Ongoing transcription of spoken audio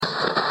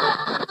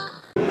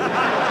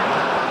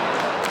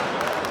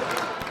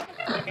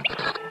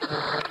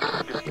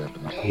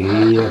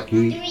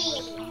aquí.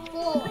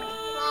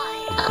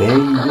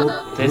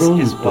 Vengo This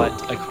is pronto.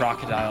 what a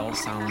crocodile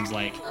sounds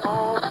like.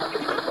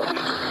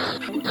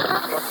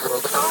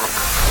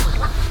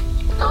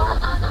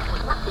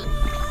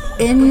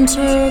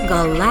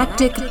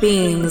 Intergalactic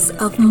beings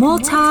of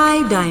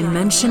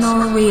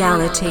multi-dimensional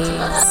realities.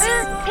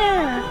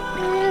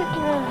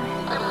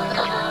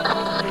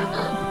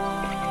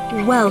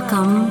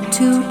 Welcome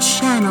to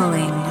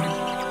Channeling.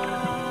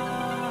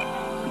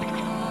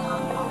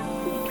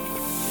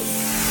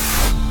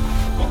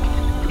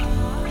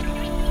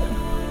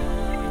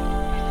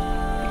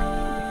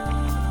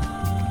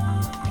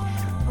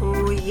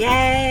 Oh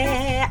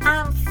yeah,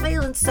 I'm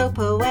feeling so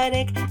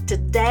poetic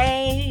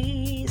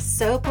today.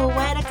 So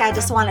poetic, I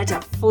just want it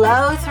to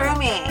flow through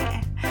me.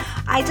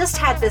 I just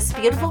had this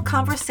beautiful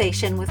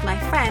conversation with my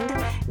friend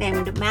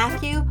named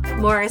Matthew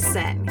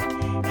Morrison.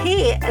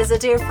 He is a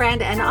dear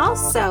friend and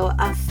also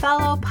a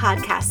fellow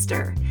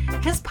podcaster.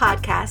 His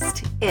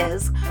podcast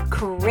is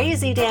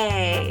Crazy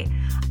Day.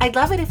 I'd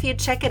love it if you'd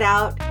check it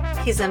out.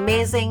 He's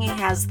amazing. He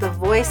has the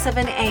voice of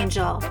an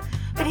angel.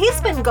 But he's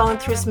been going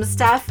through some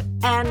stuff,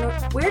 and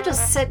we're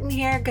just sitting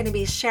here going to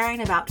be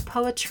sharing about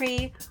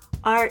poetry,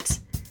 art,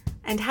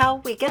 and how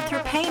we get through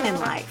pain in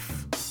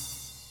life.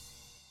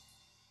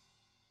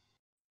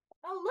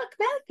 Oh, look,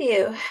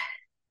 Matthew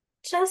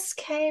just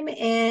came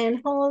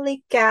in.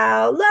 Holy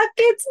cow. Look,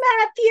 it's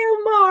Matthew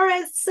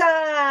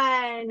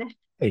Morrison.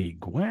 Hey,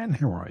 Gwen,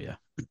 how are you?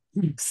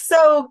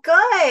 So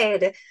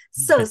good.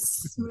 So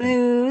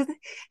smooth.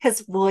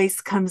 His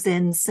voice comes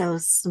in so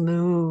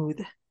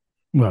smooth.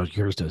 Well,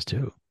 yours does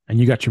too. And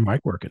you got your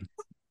mic working.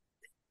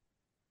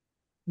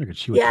 Look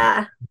at you with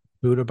Yeah,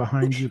 the Buddha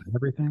behind you and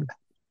everything.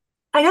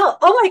 I know.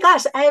 Oh my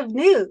gosh, I have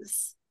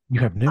news.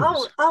 You have news.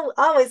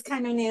 Always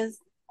kind of news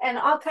and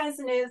all kinds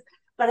of news.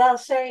 But I'll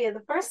show you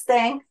the first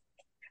thing.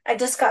 I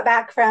just got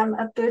back from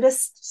a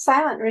Buddhist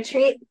silent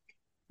retreat.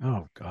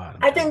 Oh God.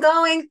 I've been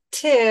going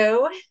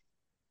to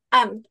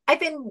I've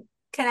been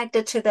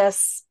connected to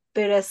this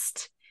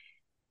Buddhist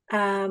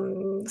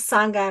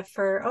Sangha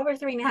for over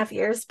 3.5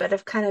 years, but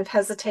I've kind of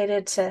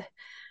hesitated to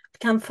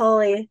become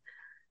fully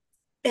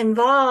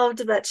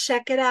involved. But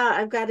check it out.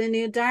 I've got a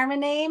new Dharma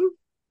name.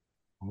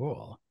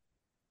 Cool.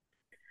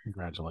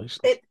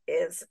 Congratulations. It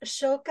is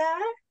Shoka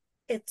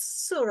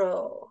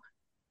Itsuro,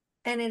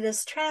 and it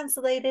is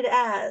translated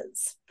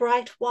as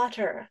bright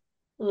water,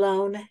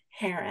 lone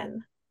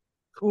heron.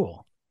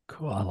 Cool.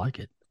 Cool. I like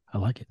it. I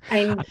like it.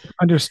 I I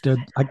understood.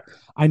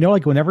 I know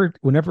like whenever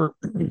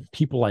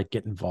people like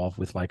get involved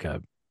with like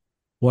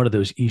one of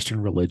those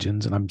Eastern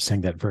religions, and I'm saying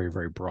that very,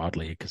 very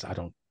broadly because I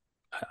don't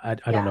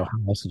know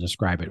how else to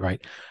describe it,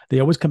 right?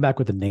 They always come back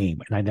with a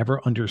name, and I never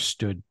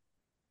understood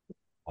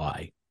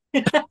why.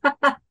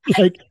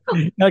 like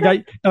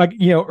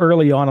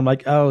early on I'm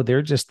like, oh,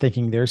 they're just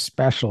thinking they're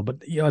special,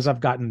 but as I've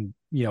gotten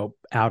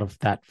out of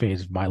that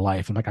phase of my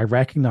life, I'm like, I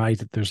recognize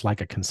that there's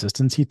like a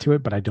consistency to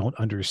it, but I don't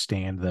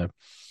understand the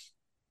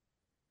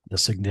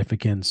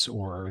significance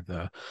or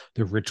the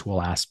ritual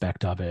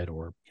aspect of it,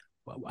 or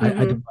I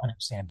don't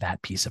understand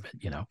that piece of it.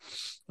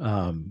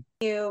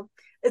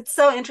 It's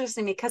so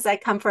interesting because I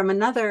come from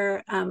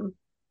another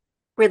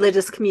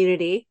religious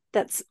community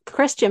that's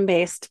Christian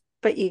based,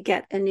 but you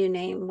get a new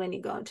name when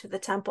you go into the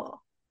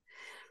temple.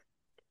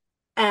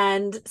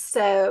 And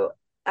so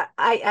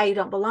I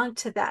don't belong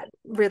to that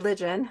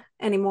religion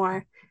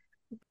anymore.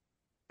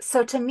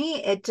 So to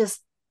me,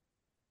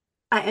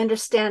 I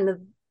understand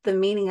the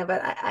meaning of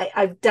it.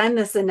 I've done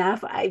this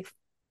enough. I've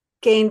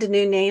gained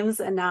new names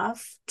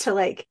enough to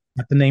like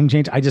the name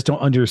change. I just don't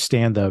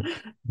understand the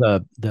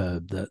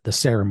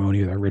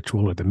ceremony or the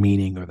ritual or the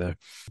meaning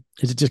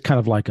is it just kind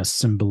of like a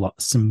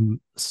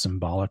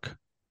symbolic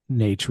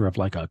nature of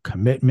like a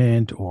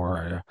commitment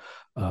or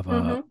of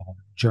a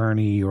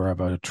journey or of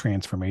a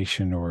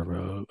transformation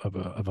or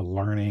of a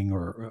learning,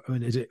 or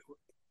is it?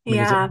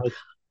 Yeah. Is it like,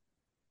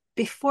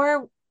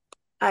 before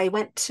I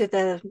went to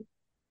the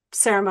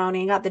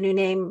ceremony and got the new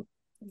name,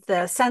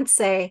 the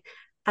sensei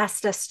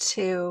asked us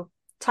to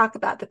talk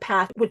about the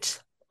path which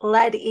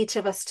led each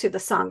of us to the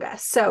Sangha.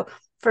 So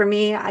for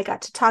me, I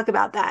got to talk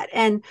about that.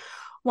 And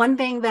one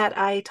thing that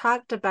I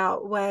talked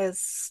about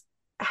was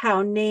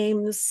how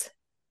names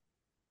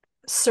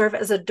serve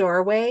as a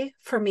doorway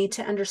for me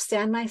to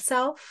understand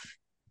myself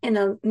in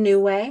a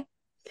new way,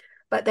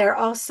 but they're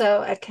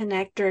also a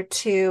connector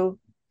to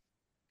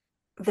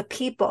the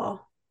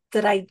people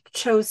that I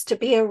chose to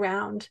be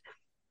around.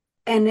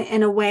 And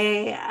in a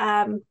way,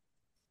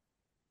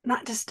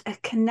 not just a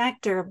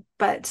connector,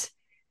 but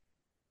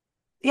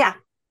a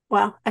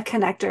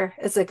connector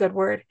is a good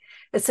word.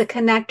 It's a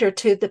connector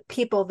to the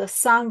people, the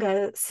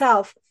Sangha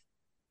itself,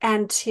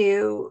 and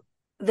to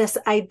this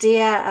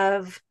idea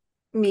of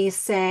me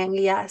saying,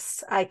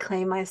 yes, I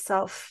claim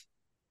myself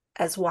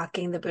as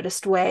walking the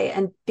Buddhist way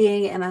and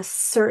being in a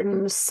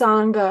certain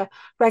Sangha,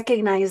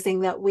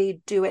 recognizing that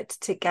we do it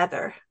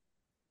together,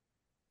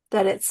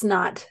 that it's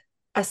not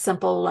a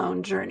simple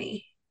lone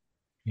journey.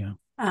 Yeah.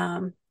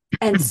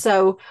 And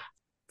so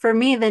for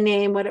me, the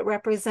name, what it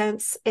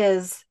represents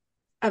is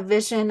a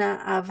vision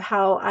of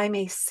how I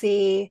may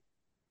see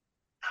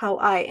how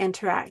I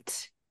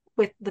interact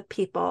with the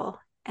people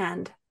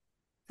and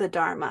the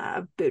Dharma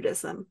of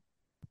Buddhism.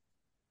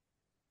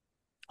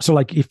 So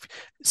like if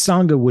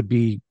Sangha would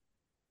be,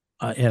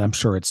 and I'm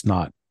sure it's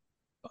not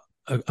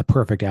a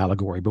perfect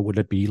allegory, but would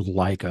it be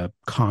like a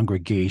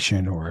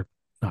congregation or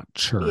not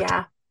church,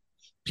 Yeah.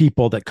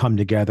 people that come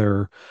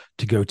together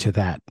to go to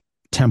that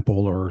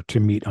temple or to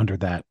meet under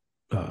that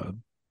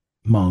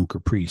monk or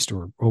priest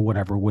or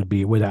whatever would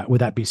be? Would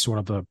that be sort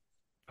of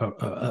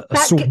a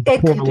sort of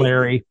It could be.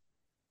 corollary?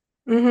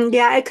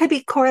 Yeah, it could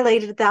be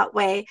correlated that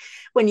way.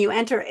 When you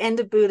enter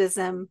into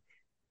Buddhism,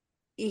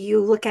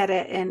 you look at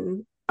it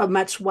in a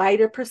much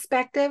wider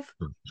perspective.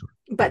 Sure.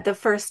 But the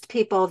first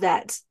people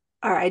that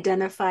are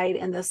identified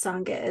in the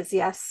Sangha is,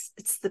 yes,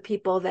 it's the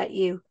people that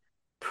you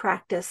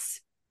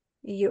practice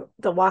the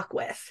walk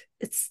with.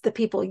 It's the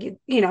people you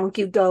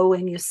go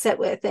and you sit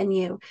with, and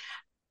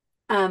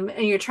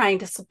you're trying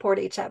to support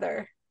each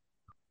other.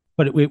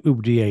 But it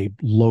would be a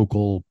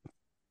local,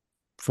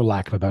 for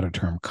lack of a better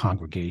term,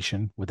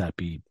 congregation. Would that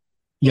be?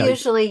 Yeah,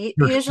 Usually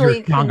your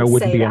you can Sangha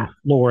wouldn't say be in that.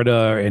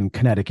 Florida and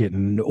Connecticut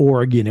and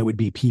Oregon. It would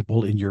be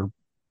people in your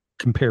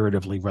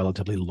comparatively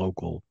relatively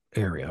local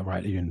area,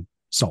 right? In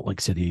Salt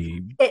Lake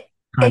City It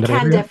kind it of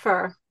can area.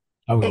 differ.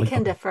 Oh, It really?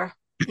 can Okay. differ.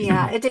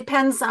 Yeah, it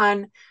depends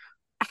on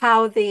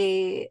how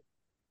the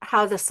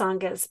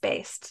Sangha is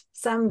based.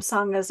 Some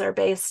Sanghas are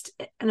based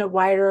in a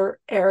wider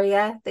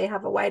area. They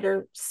have a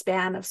wider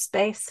span of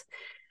space.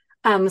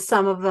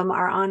 Some of them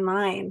are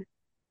online.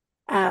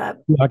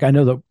 Like I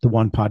know the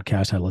one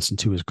podcast I listen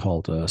to is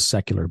called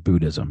Secular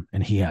Buddhism,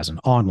 and he has an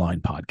online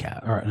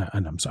podcast, or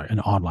and I'm sorry, an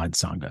online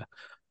Sangha,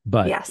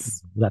 but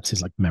Yes. that's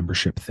his like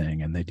membership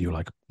thing, and they do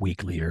like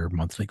weekly or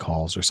monthly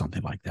calls or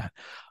something like that,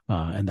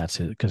 and that's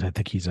it because I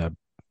think he's a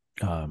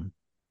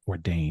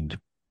ordained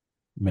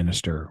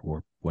minister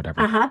or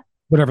whatever, Uh-huh.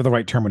 whatever the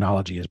right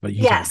terminology is, but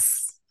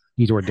Yes.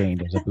 he's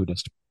ordained as a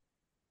Buddhist.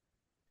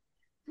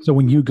 So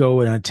when you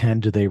go and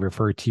attend, do they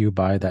refer to you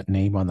by that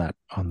name on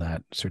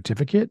that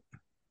certificate?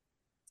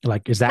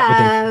 Like, is that what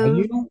they tell Um,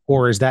 you,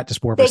 or is that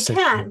just more of a they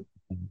signal? can.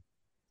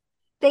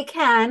 They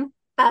can.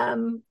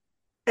 And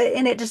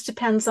it just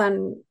depends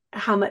on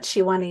how much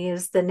you want to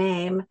use the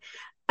name.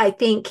 I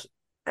think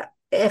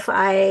if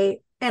I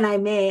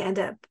may end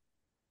up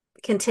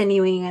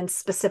continuing in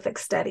specific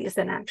studies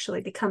and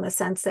actually become a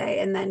sensei,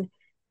 and then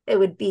it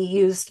would be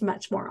used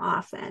much more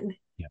often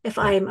Yeah, if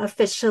yeah, I'm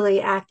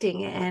officially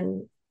acting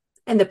in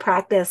the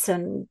practice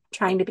and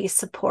trying to be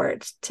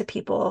support to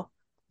people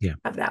yeah.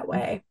 of that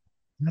way.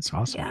 That's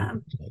awesome. Yeah.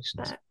 Congratulations.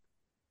 But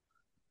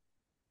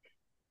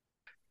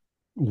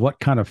What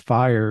kind of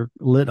fire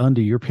lit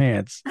under your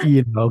pants?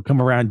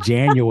 Come around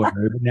January.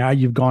 Now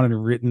you've gone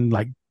and written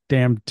like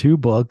damn 2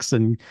 books,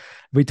 and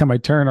every time I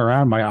turn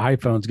around, my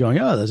iPhone's going,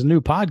 "Oh, there's a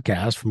new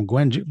podcast from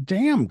Gwen."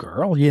 Damn,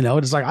 girl,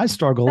 it's like I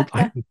struggled.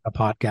 I put a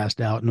podcast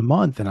out in a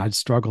month, and I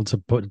struggled to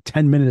put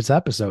 10 minutes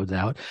episodes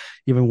out,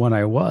 even when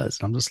I was.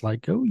 I'm just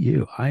like, oh,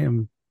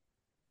 I'm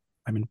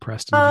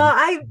impressed and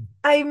even.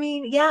 I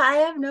mean, yeah, I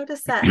have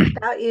noticed that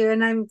about you,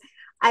 and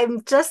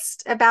I'm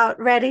just about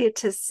ready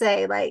to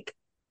say, like,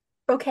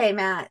 okay,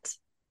 Matt,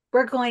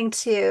 we're going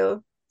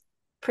to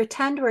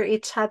pretend we're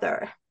each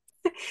other.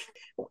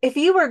 If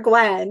you were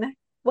Gwen,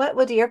 what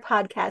would your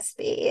podcast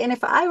be? And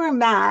if I were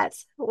Matt,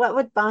 what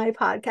would my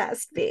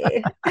podcast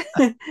be?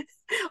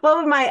 What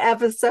would my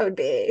episode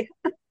be?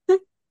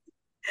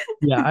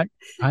 Yeah,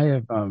 I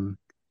have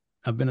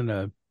I've been in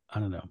a I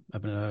don't know,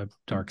 I've been in a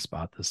dark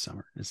spot this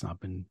summer. It's not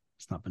been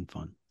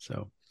fun.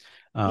 So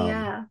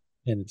Yeah,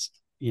 and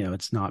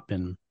it's not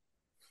been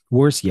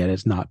worse yet.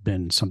 It's not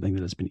been something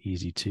that has been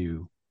easy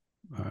to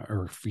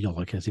or feel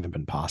like has even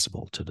been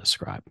possible to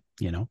describe.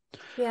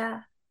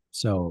 yeah.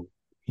 So,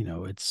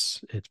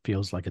 it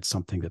feels like it's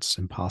something that's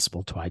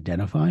impossible to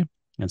identify.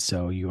 And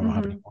so you don't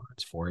have any Hmm.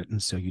 words for it.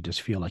 And so you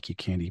just feel like you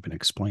can't even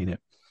explain it.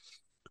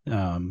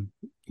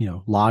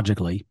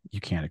 Logically,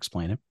 you can't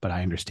explain it, but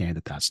I understand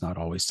that that's not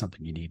always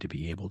something you need to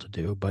be able to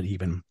do. But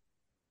even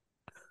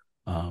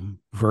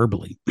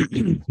verbally,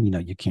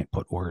 you can't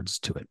put words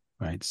to it.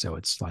 Right. So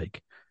it's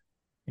like,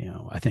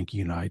 I think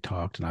you and I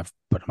talked, and I've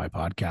put on my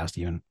podcast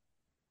even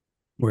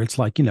where it's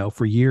like,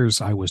 for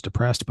years I was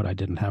depressed, but I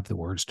didn't have the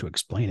words to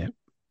explain it.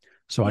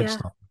 So I just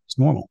Yeah, thought it's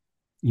normal,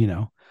 you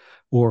know,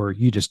 or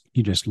you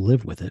just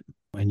live with it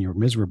and you're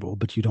miserable,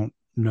 but you don't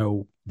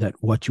know that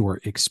what you're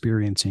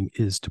experiencing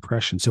is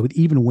depression. So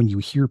even when you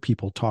hear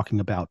people talking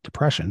about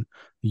depression,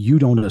 you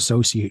don't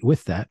associate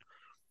with that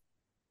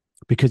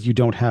because you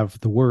don't have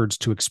the words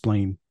to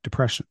explain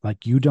depression.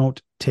 Like you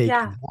don't take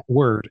yeah, that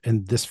word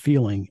and this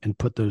feeling and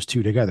put those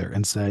two together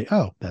and say,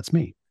 oh, that's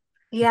me.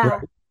 Right.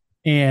 yeah,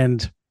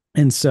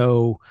 And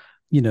so,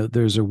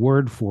 there's a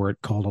word for it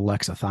called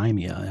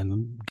alexithymia.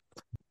 And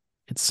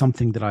it's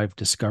something that I've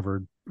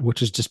discovered,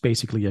 which is just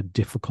basically a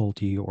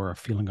difficulty or a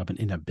feeling of an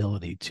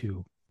inability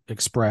to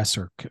express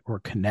or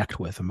connect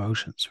with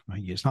emotions.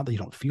 Right? It's not that you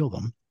don't feel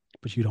them,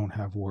 but you don't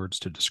have words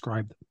to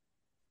describe them.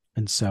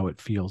 And so it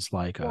feels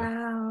like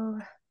wow.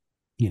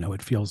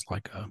 it feels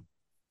like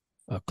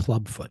a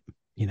club foot.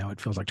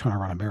 It feels like trying to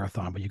run a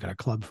marathon, but you got a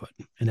club foot,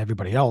 and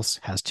everybody else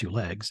has two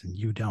legs, and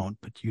you don't,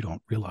 but you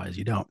don't realize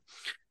you don't.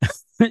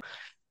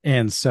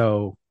 And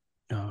so,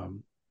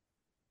 um,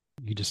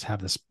 you just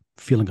have this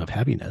feeling of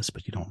heaviness,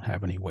 but you don't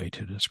have any way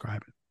to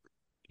describe it.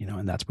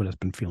 And that's what it's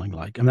been feeling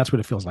like, and that's what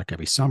it feels like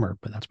every summer.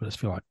 But that's what it's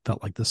felt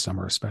like this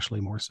summer,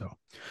 especially more so.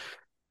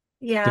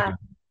 Yeah.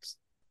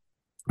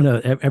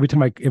 Every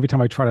time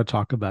I try to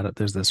talk about it,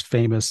 there's this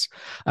famous.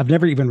 I've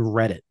never even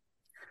read it,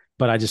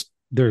 but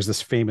there's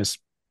this famous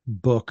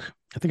book.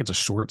 I think it's a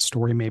short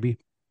story, maybe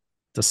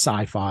it's a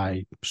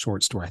sci-fi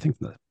short story. I think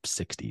from the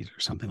 '60s or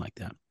something like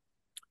that.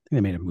 I think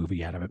they made a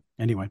movie out of it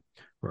anyway,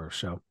 or a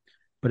show.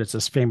 But it's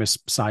this famous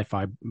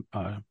sci-fi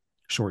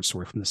short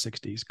story from the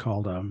 '60s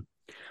called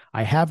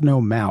 "I Have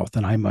No Mouth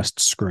and I Must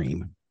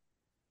Scream."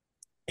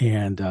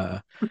 And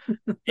I've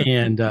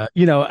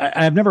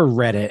never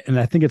read it, and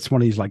I think it's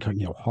one of these like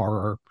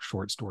horror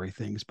short story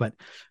things. But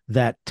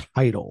that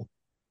title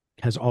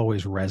has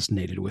always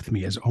resonated with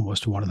me as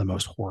almost one of the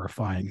most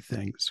horrifying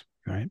things,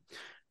 right?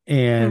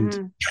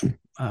 And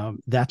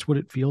that's what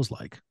it feels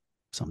like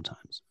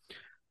sometimes,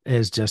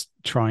 is just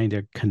trying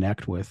to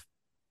connect with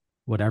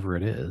whatever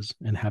it is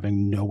and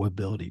having no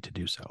ability to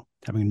do so,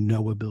 having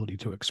no ability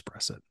to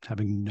express it,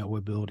 having no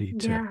ability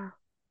to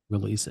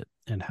release it,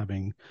 and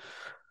having,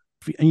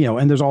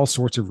 and there's all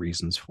sorts of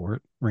reasons for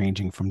it,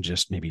 ranging from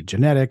just maybe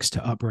genetics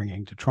to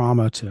upbringing to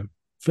trauma to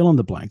fill in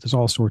the blank. There's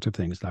all sorts of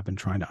things that I've been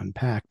trying to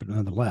unpack, but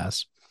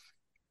nonetheless,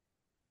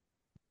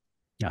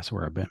 that's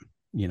where I've been,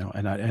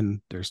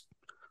 and there's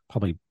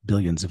probably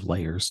billions of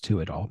layers to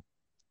it all,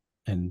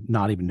 and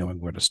not even knowing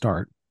where to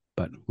start,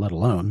 but let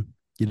alone,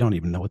 you don't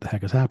even know what the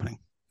heck is happening.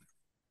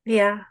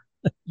 Yeah.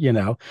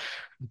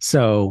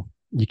 So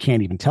you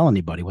can't even tell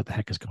anybody what the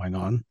heck is going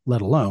on,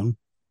 let alone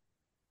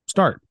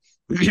start.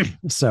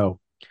 So,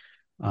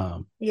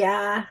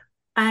 yeah,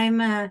 I'm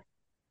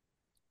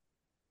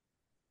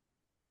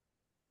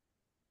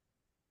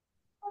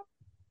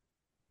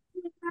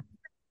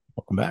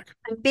welcome back.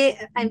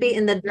 I'm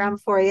beating the drum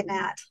for you,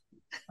 Matt.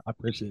 I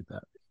appreciate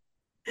that.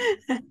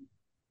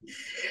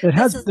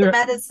 This is the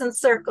medicine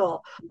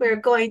circle. We're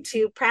going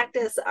to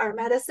practice our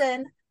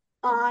medicine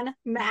on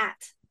Matt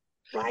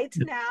right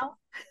now.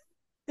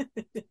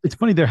 It's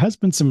funny. There has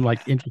been some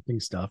like interesting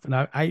stuff, and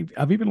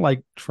I've even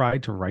like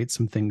tried to write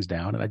some things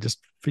down, and I just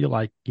feel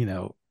like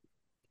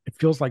it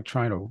feels like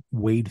trying to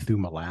wade through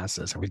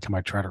molasses every time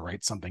I try to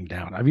write something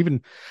down. I've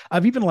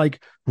even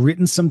like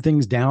written some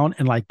things down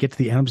and like get to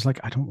the end, I'm just like,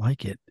 I don't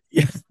like it,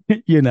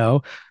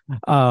 and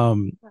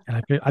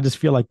I just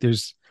feel like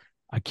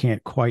I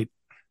can't quite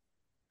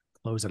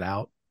close it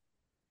out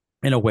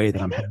in a way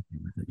that I'm happy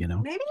with it.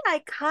 Maybe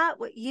I caught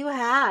what you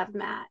have,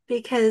 Matt,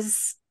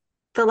 because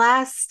the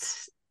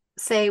last,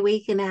 say,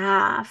 week and a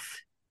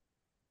half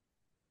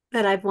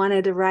that I've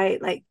wanted to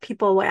write, like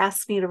people will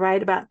ask me to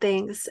write about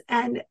things,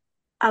 and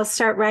I'll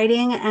start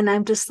writing and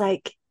I'm just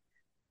like,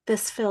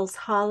 this feels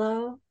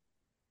hollow.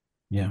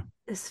 Yeah.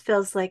 This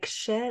feels like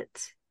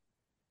shit.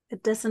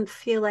 It doesn't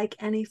feel like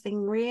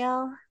anything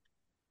real.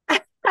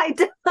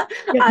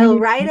 I'll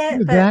write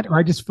it, but or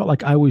I just felt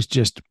like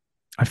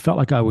I felt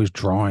like I was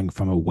drawing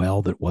from a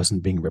well that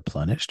wasn't being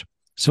replenished.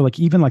 So like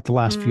even like the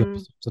last few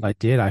episodes that I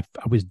did, I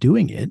was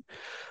doing it,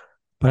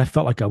 but I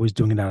felt like I was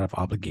doing it out of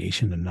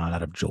obligation and not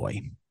out of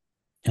joy.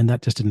 And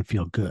that just didn't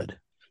feel good.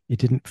 It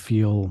didn't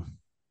feel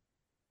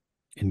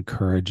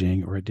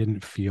encouraging, or it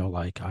didn't feel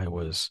like I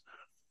was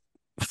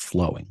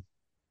flowing.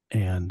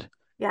 And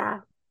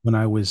when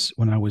I was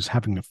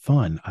having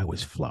fun, I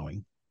was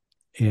flowing.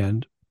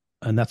 And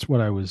that's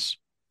what I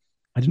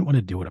didn't want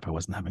to do it if I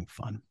wasn't having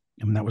fun.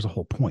 I mean, that was the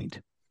whole point.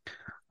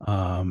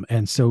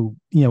 And so,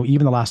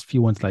 even the last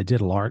few ones that I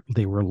did,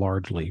 they were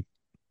largely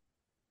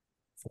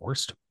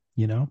forced,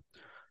 and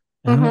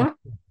I don't like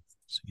it.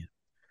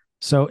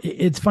 So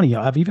it's funny.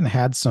 I've even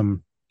had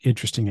some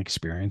interesting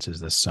experiences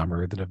this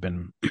summer that have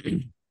been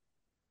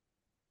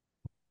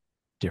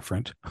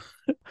different.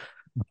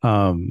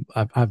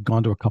 I've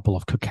gone to a couple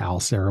of cacao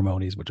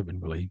ceremonies, which have been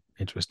really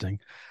interesting.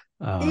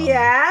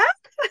 Yeah.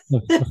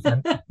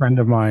 A friend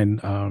of mine,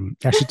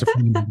 actually, it's a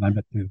friend of mine I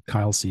met through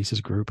Kyle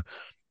Cease's group.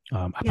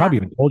 I probably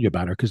even told you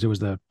about her because it was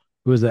the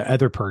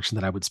other person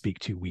that I would speak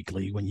to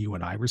weekly when you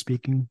and I were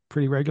speaking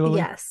pretty regularly.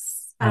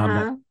 Yes.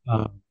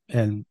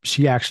 And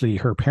she actually,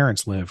 her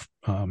parents live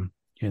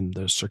in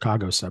the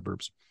Chicago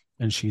suburbs,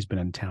 and she's been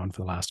in town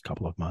for the last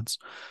couple of months.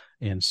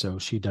 And so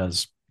she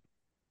does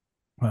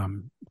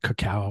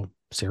cacao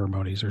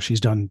ceremonies, or she's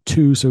done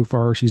 2 so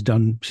far. She's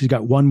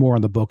got 1 more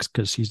on the books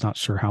because she's not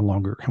sure how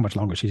much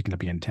longer she's going to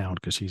be in town,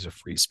 because she's a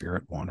free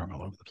spirit wandering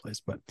all over the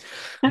place. But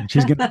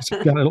she's got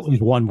at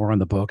least 1 more on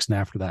the books, and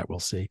after that we'll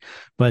see.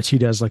 But she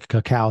does like a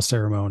cacao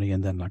ceremony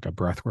and then like a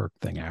breathwork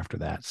thing after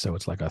that. So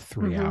it's like a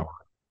 3-hour.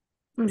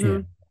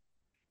 And,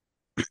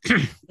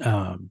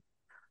 I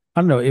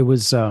don't know. It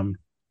was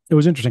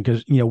interesting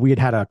because we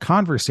had a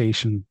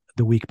conversation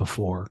the week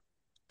before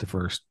the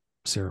first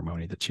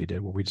ceremony that she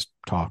did, where we just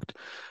talked,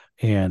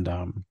 and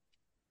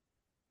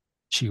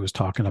she was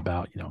talking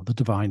about the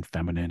divine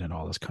feminine and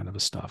all this kind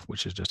of stuff,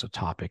 which is just a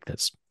topic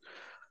that's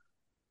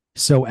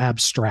so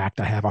abstract.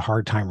 I have a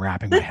hard time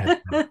wrapping my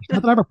head around it. It's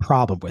not that I have a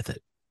problem with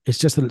it. It's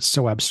just that it's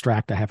so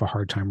abstract. I have a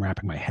hard time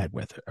wrapping my head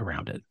with it,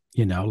 around it.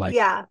 Like,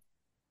 Yeah.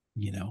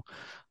 you know,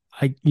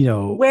 I, you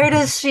know, Where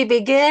does she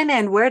begin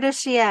and where does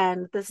she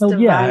end? This well,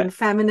 yeah, divine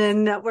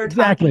feminine that we're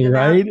talking exactly,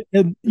 about. right.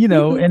 And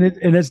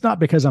it's not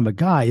because I'm a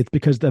guy, it's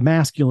because the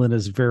masculine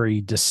is very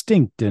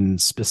distinct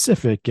and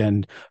specific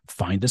and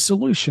find a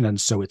solution.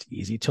 And so it's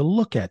easy to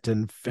look at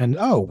and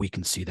oh, we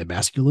can see the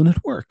masculine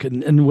at work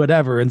and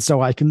whatever. And so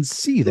I can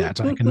see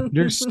that. I can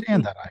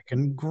understand that. I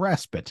can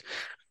grasp it.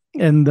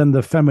 And then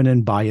the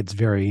feminine by its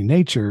very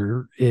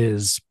nature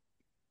is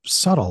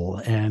subtle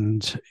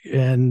and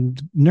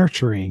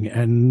nurturing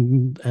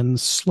and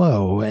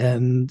slow,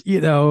 and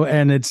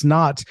it's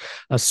not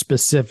a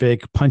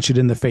specific punch it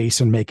in the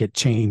face and make it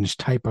change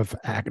type of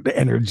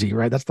energy,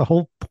 right? That's the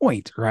whole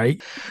point,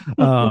 right?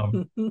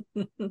 um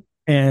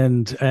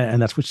and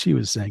that's what she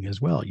was saying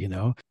as well.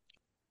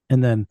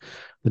 And then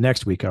the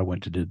next week I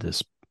went to do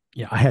this.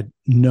 Yeah, I had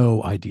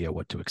no idea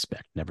what to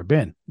expect. Never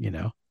been.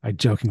 I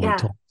jokingly Yeah,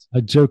 told I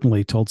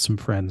jokingly told some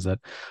friends that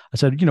I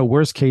said,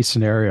 worst case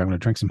scenario, I'm going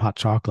to drink some hot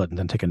chocolate and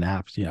then take a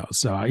nap.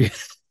 So I,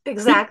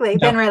 exactly.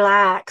 Then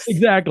relax.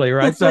 exactly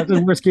right. So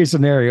the worst case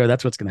scenario,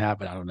 that's what's going to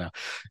happen. I don't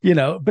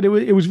know, but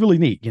it was really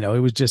neat. It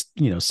was just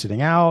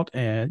sitting out,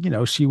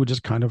 and she would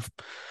just kind of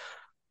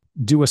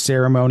do a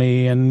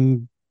ceremony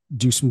and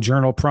do some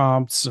journal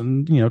prompts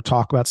and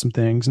talk about some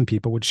things, and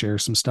people would share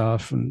some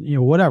stuff and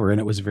whatever. And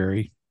it was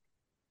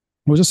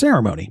a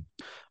ceremony,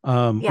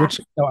 Yeah.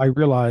 which I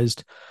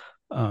realized,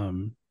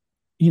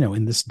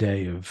 in this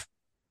day of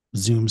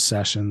Zoom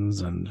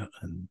sessions and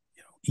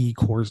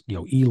e-course,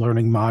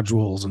 e-learning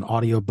modules and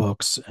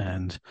audiobooks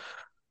and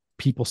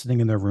people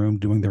sitting in their room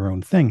doing their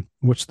own thing,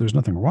 which there's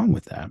nothing wrong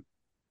with that.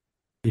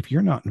 If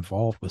you're not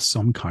involved with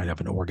some kind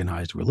of an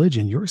organized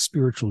religion, your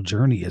spiritual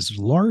journey is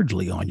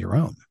largely on your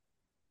own.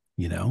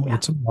 Yeah.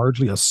 It's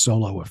largely a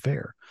solo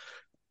affair.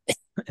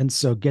 And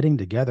so getting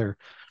together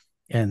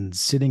and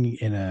sitting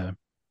in a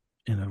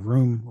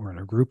room or in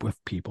a group with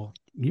people,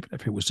 even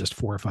if it was just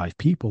 4 or 5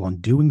 people,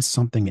 and doing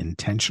something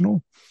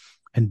intentional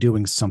and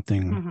doing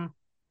something Hmm.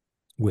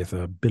 with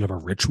a bit of a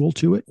ritual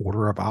to it,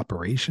 order of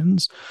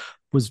operations,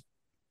 was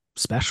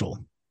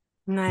special.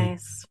 And,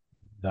 Nice.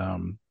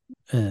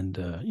 and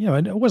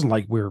it wasn't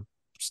like we're,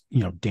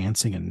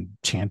 dancing and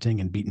chanting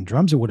and beating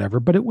drums or whatever,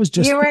 but it was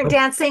You just, weren't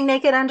dancing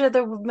naked under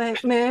the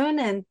moon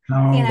and,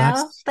 no,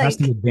 that's the like,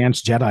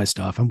 advanced Jedi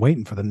stuff. I'm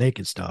waiting for the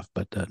naked stuff,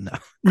 but no,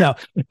 no,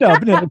 no,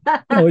 but no,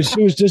 it was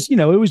just,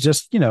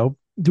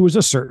 there was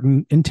a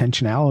certain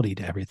intentionality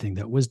to everything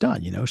that was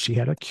done. She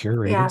had a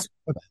curated yeah. set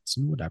of events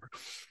and whatever.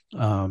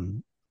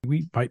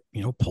 We might,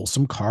 pull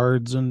some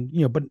cards and,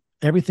 but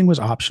everything was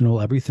optional.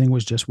 Everything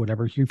was just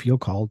whatever you feel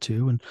called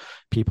to. And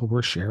people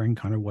were sharing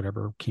kind of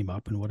whatever came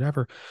up and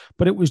whatever,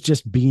 but it was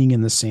just being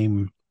in the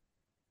same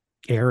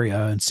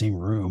area and same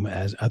room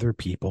as other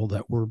people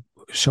that were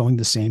showing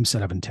the same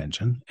set of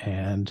intention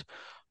and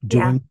Yeah.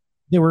 doing.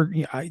 They were,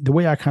 the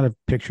way I kind of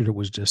pictured it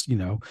was just,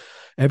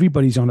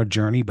 everybody's on a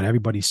journey, but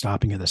everybody's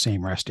stopping at the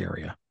same rest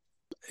area.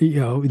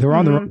 They're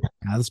on their Hmm. own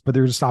paths, but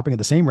they're just stopping at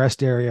the same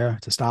rest area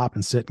to stop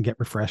and sit and get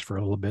refreshed for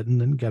a little bit, and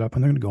then get up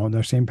and they're going to go on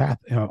their same path,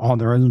 on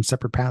their own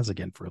separate paths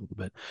again for a little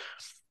bit.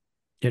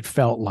 It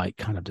felt like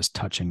kind of just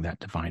touching that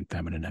divine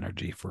feminine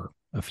energy for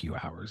a few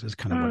hours is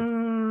kind of what.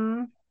 Mm,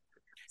 Um,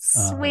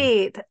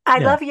 sweet. I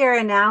yeah. love your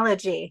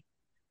analogy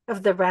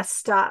of the rest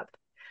stop.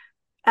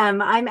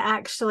 I'm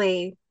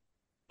actually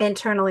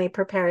internally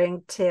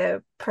preparing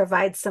to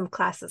provide some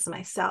classes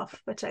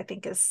myself, which I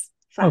think is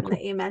Oh, fun cool.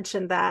 that you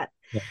mentioned that.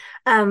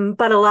 Yeah.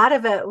 But a lot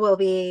of it will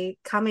be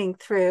coming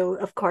through,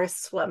 of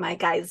course, what my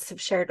guides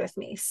have shared with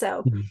me.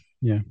 So, Mhm.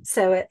 Yeah.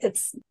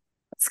 it's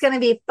going to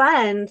be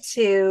fun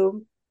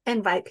to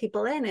invite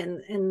people in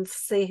and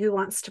see who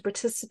wants to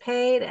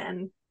participate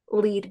and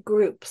lead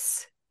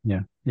groups.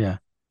 Yeah. Yeah.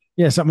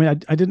 Yes. I mean,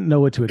 I didn't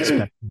know what to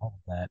expect from all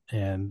of that.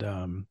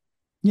 And,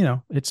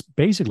 it's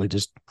basically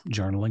just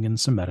journaling and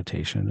some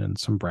meditation and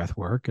some breath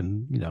work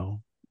and,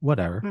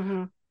 whatever.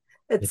 Mm-hmm.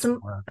 It's It's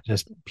more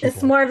just it's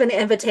people. more of an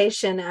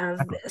invitation of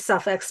Exactly.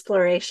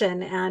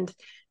 self-exploration and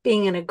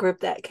being in a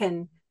group that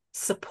can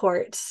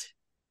support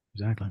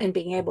Exactly. and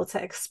being able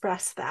to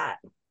express that.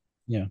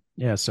 Yeah.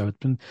 Yeah. So I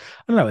don't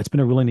know, it's been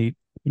a really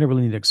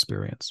neat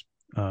experience.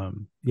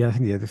 Yeah. I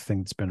think the other thing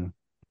that's been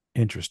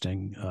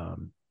interesting,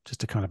 just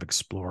to kind of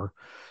explore,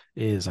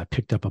 is I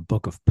picked up a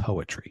book of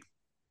poetry,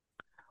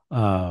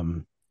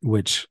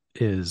 which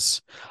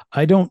is,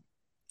 I don't,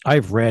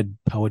 I've read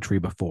poetry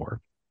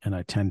before, and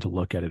I tend to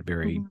look at it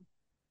very,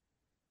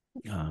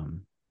 Mm-hmm.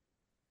 um,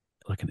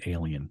 like an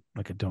alien.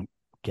 Like I don't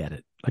get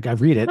it. Like I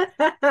read it,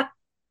 and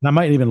I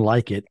might even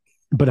like it,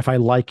 but if I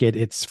like it,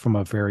 it's from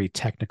a very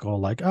technical,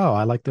 like, oh,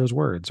 I like those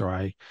words, or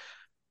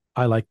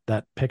I like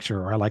that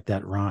picture, or I like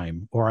that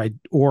rhyme, or I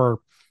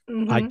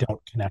Mm-hmm.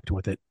 don't connect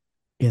with it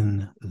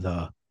in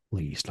the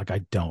least. Like I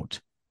don't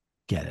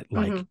get it.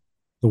 Mm-hmm. Like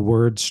the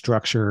word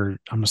structure,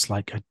 I'm just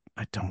like,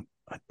 I don't,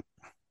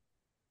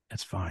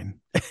 it's fine.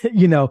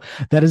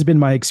 That has been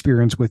my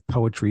experience with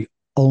poetry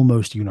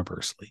almost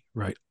universally,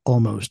 right?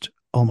 Almost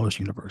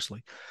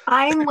universally.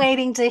 I'm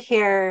waiting to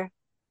hear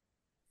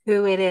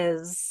who it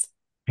is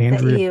that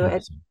Andrea you,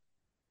 Gibson.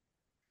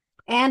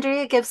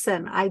 Andrea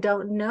Gibson. I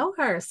don't know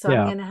her, so I'm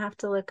Yeah. going to have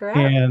to look her up.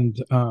 And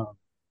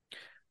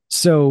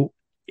so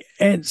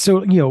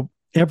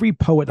every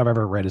poet I've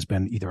ever read has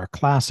been either a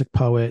classic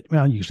poet,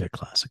 well, usually a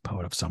classic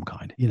poet of some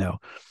kind,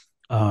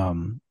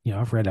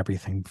 I've read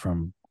everything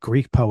from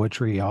Greek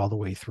poetry all the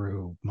way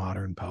through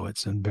modern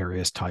poets and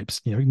various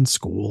types, in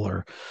school,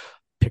 or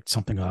picked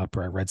something up,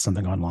 or I read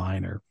something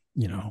online, or,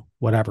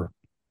 whatever.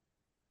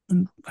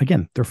 And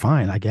again, they're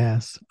fine, I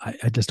guess.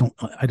 I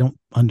don't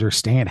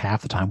understand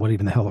half the time what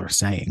even the hell they're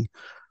saying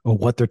or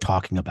what they're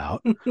talking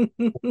about.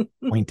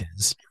 Point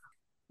is,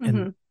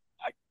 and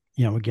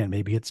Mhm. again,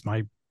 maybe it's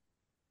my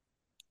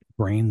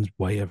brain's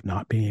way of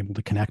not being able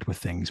to connect with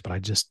things, but I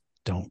just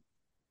don't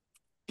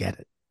get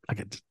it.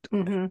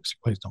 Mhm.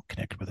 I just don't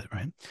connect with it,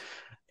 right?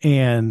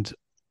 And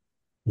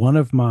one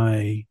of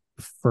my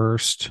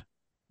first,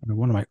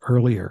 one of my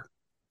earlier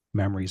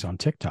memories on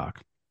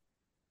TikTok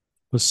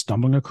was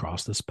stumbling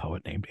across this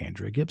poet named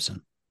Andrea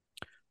Gibson.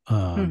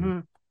 Um,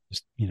 Mhm.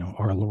 just,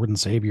 our Lord and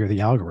Savior,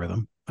 the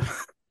algorithm,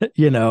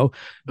 you know,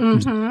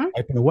 was Mhm.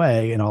 typing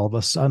away, and all of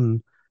a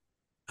sudden,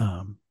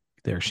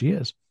 there she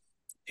is.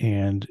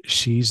 And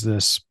she's a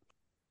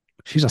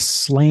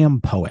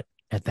slam poet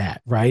at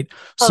that, right?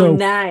 Oh, So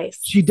nice.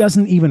 she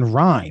doesn't even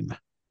rhyme,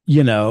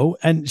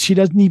 and she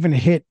doesn't even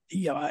hit,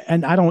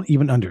 and I don't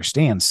even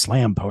understand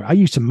slam poetry. I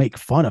used to make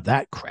fun of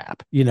that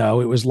crap. It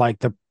was like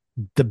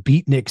the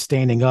beatnik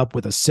standing up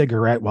with a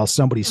cigarette while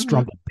somebody Mhm.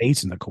 strummed a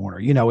bass in the corner,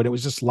 and it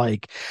was just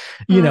like,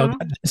 Mhm.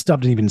 that stuff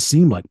didn't even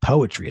seem like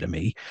poetry to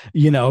me,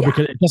 Yeah.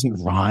 because it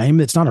doesn't rhyme.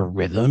 It's not a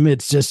rhythm.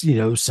 It's just,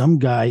 some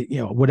guy,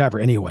 whatever.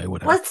 Anyway,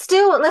 whatever. Let's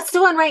do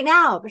one right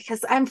now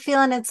because I'm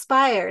feeling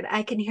inspired.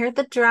 I can hear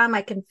the drum,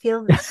 I can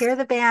hear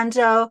the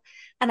banjo,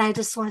 and I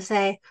just want to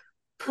say,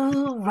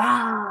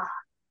 "Hoorah!"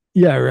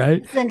 Yeah,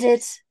 right. Isn't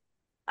it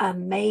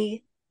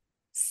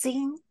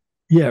amazing?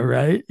 Yeah,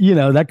 right.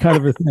 That kind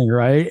of a thing,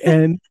 right?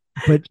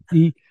 But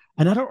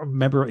and I don't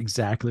remember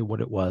exactly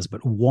what it was,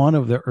 but one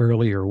of the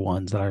earlier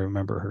ones that I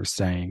remember her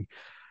saying,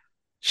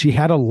 she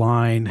had a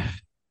line.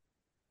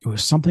 It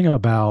was something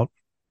about,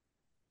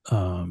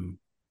 um,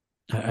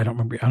 I don't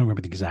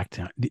remember the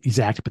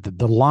exact, but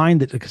the line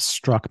that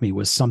struck me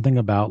was something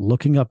about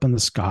looking up in the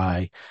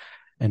sky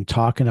and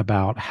talking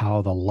about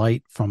how the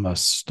light from a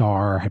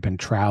star had been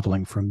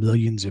traveling for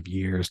millions of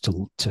years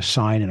to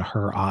shine in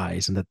her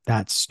eyes, and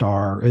that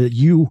star,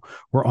 you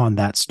were on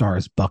that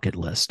star's bucket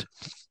list.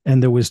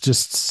 And there was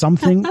just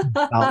something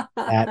about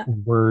that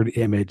word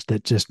image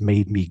that just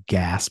made me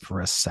gasp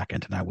for a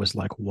second, and I was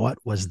like, what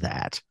was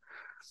that?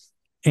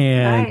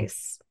 And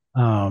Nice.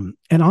 and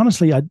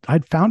honestly,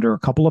 I'd found her a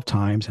couple of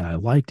times and I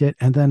liked it,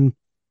 and then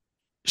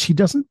she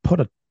doesn't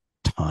put a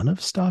ton of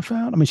stuff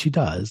out. I mean, she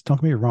does, don't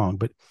get me wrong,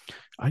 but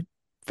I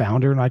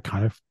found her and I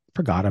kind of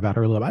forgot about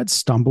her a little. I'd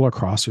stumble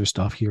across her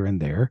stuff here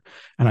and there,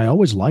 and I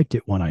always liked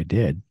it when I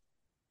did.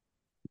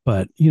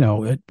 But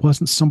it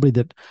wasn't somebody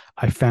that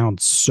I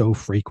found so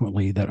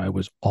frequently that I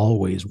was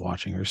always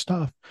watching her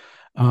stuff.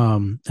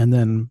 And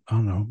then I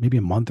don't know, maybe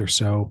a month or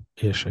so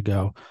ish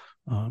ago,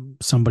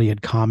 somebody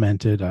had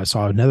commented. I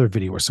saw another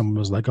video where someone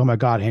was like, "Oh my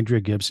God,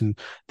 Andrea Gibson!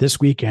 This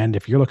weekend,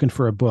 if you're looking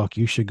for a book,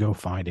 you should go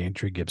find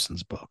Andrea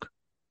Gibson's book.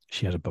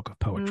 She has a book of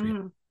poetry."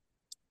 Mm.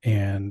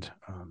 And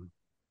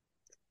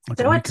like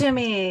a Show it week or to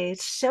me.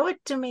 Show it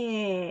to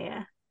me.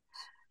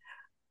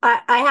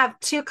 I have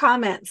two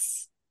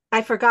comments.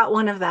 I forgot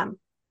one of them,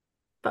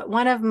 but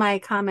one of my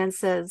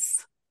comments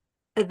is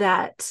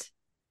that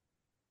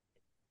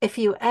if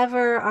you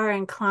ever are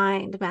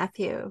inclined,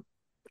 Matthew,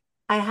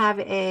 I have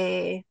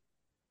a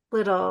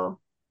little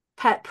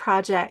pet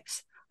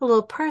project, a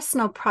little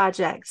personal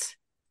project,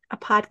 a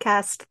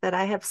podcast that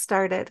I have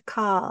started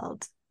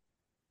called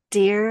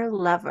Dear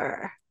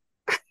Lover.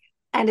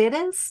 And it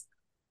is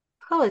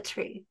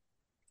poetry.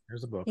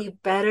 here's a book. You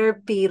better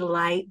be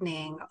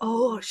lightning.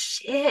 Oh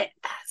shit,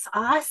 that's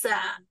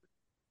awesome.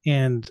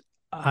 And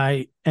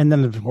and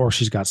then of course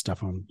she's got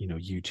stuff on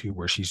YouTube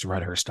where she's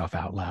read her stuff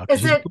out loud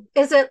because Is she's it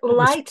is it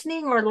almost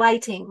lightning or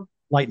lighting?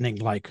 lightning,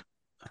 like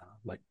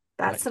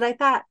That's lightning. what I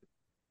thought.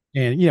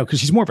 And because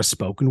she's more of a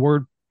spoken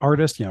word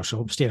artist,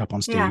 she'll stand up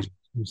on Yeah. stage,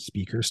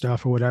 speaker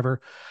stuff or whatever.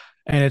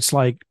 And it's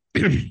like,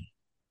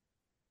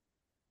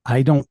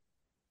 I don't,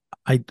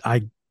 I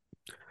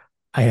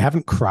I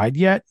haven't cried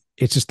yet.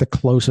 It's just the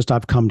closest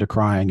I've come to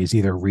crying is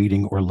either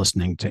reading or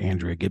listening to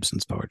Andrea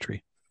Gibson's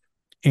poetry.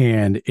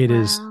 And it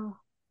is, Wow.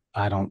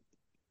 I don't,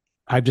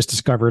 I've just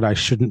discovered I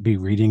shouldn't be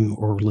reading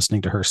or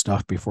listening to her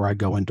stuff before I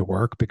go into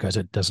work because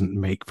it doesn't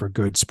make for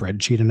good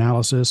spreadsheet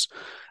analysis.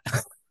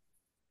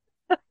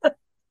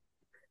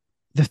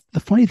 The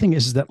funny thing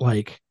is that,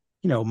 like,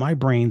 my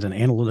brain's an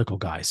analytical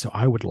guy, so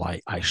I'm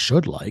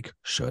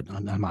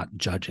not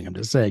judging, I'm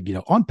just saying,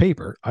 on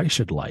paper I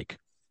should like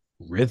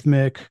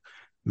rhythmic,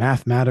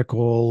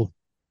 mathematical,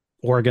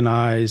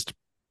 organized,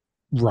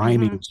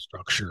 rhyming Mm-hmm.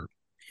 structure.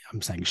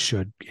 I'm saying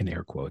should in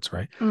air quotes,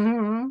 right?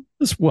 Mm-hmm.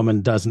 This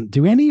woman doesn't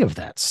do any of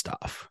that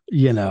stuff.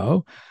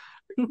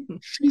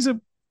 She's a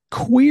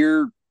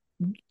queer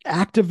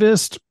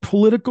activist,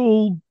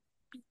 political.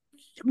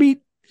 I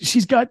mean,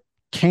 she's got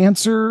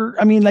cancer.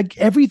 I mean, like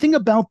everything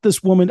about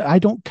this woman, I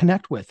don't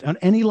connect with on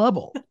any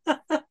level,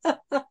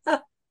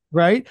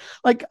 right?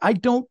 Like,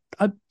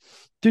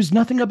 there's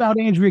nothing about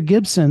Andrea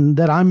Gibson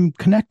that I'm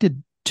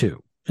connected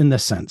to in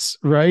this sense,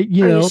 right?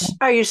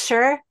 Are you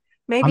sure? I'm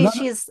Maybe not,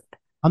 she's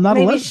I'm not a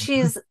maybe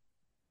lesbian. she's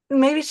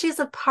maybe she's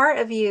a part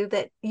of you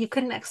that you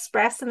couldn't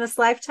express in this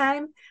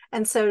lifetime,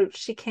 and so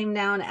she came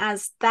down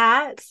as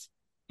that.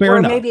 Fair Or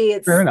enough. maybe Fair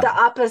it's the enough.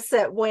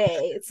 opposite way.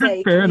 It's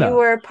like Fair you enough.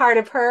 were a part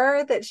of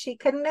her that she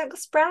couldn't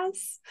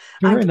express.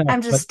 Fair enough. I'm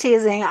But just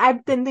teasing.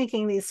 I've been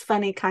thinking these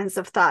funny kinds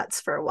of thoughts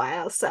for a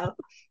while, so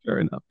fair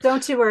enough.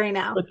 don't you worry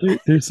now. But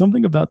there's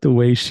something about the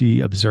way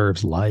she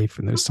observes life,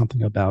 and there's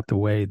something about the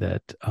way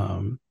that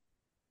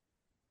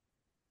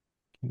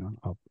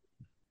I'll,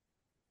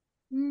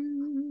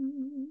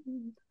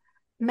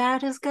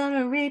 Matt is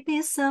gonna read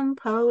me some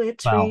well,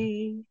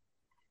 poetry.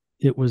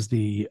 it was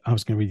I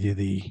was going to read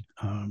you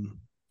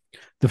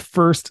the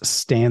first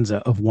stanza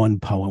of one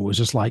poem was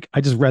just like,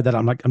 I just read that.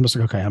 I'm just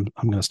like, okay, I'm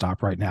going to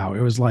stop right now.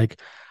 It was like,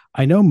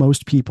 I know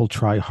most people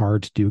try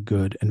hard to do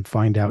good and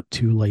find out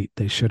too late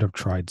they should have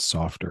tried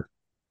softer.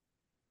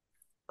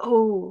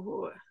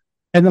 Oh,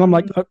 And then I'm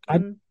like,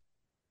 mm,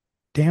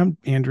 damn,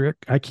 Andrea,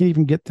 I can't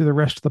even get through the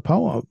rest of the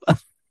poem.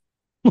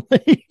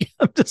 Like,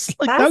 I'm just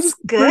like, that's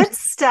good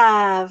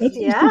stuff. that's just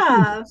the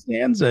Yeah. first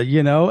stanza,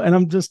 and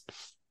I'm just,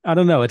 I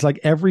don't know. It's like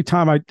every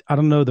time I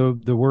don't know,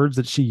 the words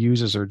that she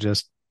uses are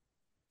just,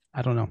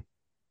 I don't know.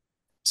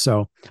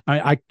 So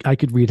I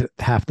could read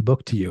half the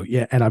book to you.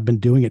 Yeah. And I've been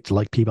doing it to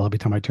like people every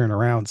time I turn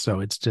around. So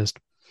it's just,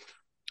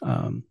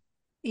 um,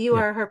 You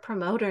yeah, are her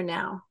promoter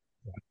now,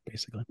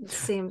 basically. it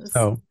seems.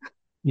 So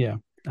yeah.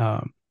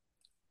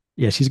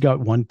 Yeah, she's got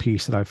one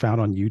piece that I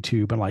found on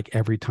YouTube, and like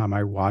every time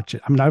I watch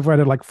it, I mean, I've read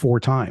it like 4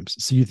 times.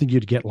 So you think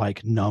you'd get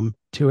like numb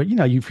to it.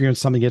 You hear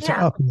something, it's like,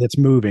 Yeah. oh, that's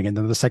moving. And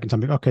then the second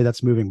time, okay,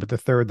 that's moving. But the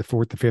third, the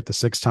fourth, the fifth, the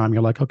sixth time,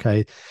 you're like,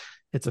 okay,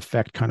 its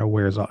effect kind of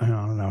wears off. I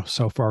don't know.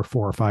 So far,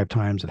 4 or 5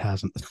 times, it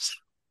hasn't.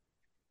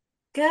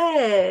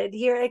 Good.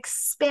 You're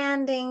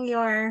expanding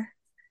your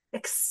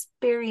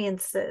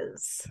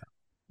experiences.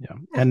 Yeah.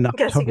 I And not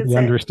guess you could totally say.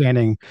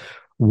 understanding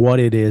what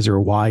it is or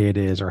why it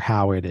is or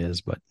how it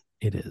is, but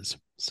it is.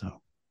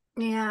 So,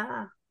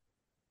 Yeah.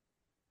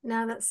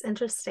 No, that's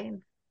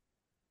interesting.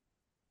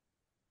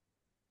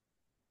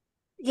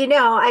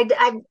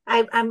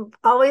 I'm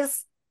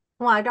always,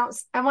 well, don't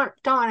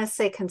want to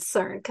say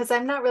concerned because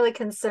I'm not really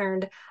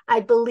concerned. I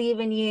believe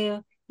in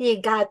you.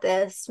 You got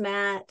this,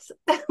 Matt.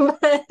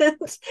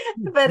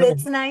 But no,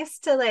 it's nice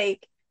to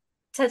like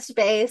touch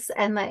base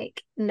and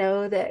like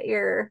know that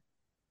you're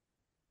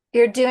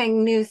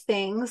doing new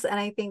things, and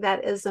I think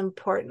that is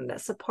important.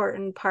 That's an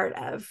important part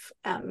of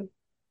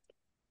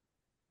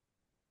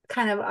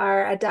kind of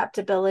our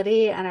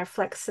adaptability and our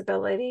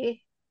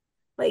flexibility.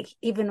 Like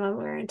even when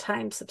we're in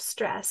times of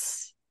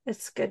stress,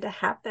 it's good to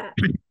have that.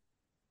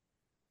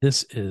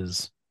 this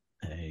is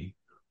a,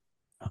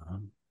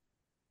 um,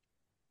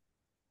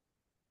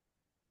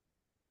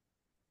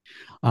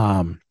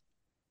 um,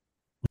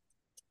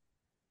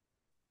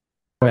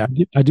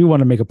 I do want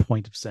to make a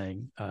point of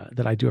saying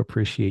that I do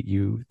appreciate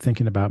you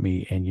thinking about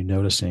me and you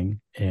noticing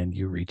and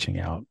you reaching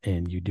out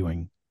and you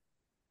doing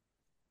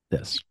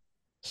this.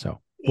 So,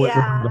 Yeah,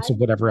 regardless of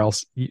whatever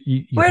else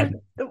you we're had,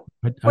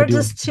 I we're do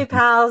just two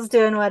pals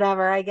doing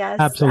whatever, I guess.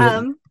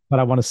 absolutely. But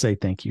I want to say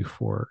thank you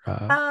for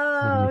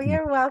Oh, making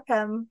you're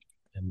welcome.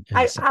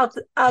 and say,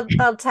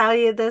 I'll tell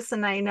you this,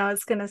 and I know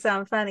it's gonna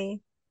sound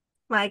funny.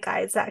 My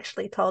guides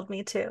actually told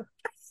me to.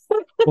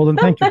 well, then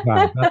thank you,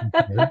 God.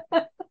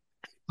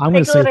 I'm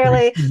going Like to say thank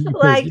literally, you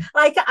because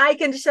like I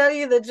can show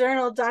you the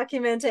journal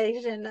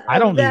documentation I of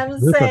don't need them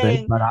proof of it,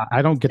 saying, but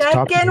I don't get to check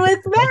talk to in you. with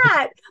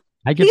Matt.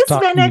 I get to He's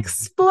talk been to you.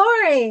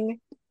 exploring.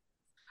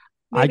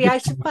 I Maybe get I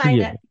to should talk to find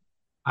you. it.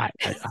 I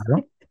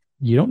don't.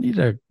 You don't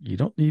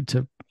need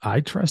to.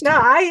 I trust No, you.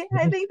 I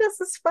think this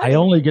is I funny.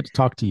 only get to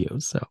talk to you.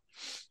 So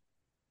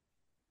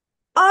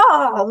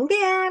Oh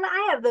man,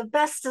 I have the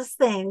bestest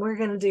thing we're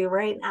gonna do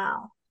right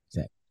now.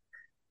 yeah,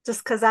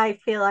 Just because I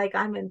feel like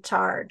I'm in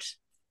charge.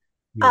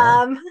 you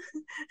are. Um,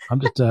 I'm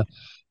just a.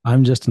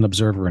 I'm just an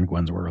observer in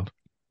Gwen's world.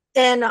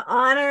 in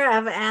honor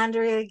of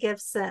Andrea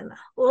Gibson,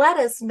 let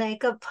us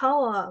make a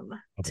poem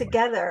Oh boy.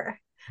 together.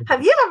 Oh Have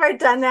boy. you ever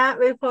done that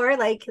before?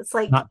 Like it's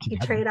like Not you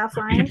together. trade off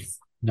lines?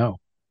 No.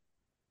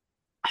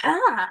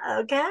 Ah,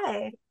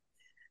 okay.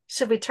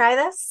 Should we try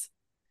this?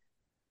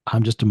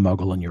 I'm just a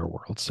muggle in your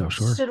world. So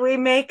sure. Should we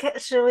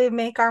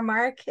make our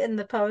mark in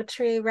the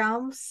poetry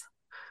realms?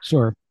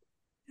 Sure.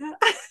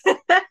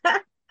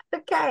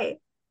 Okay.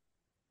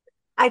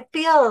 I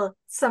feel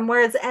some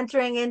words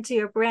entering into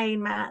your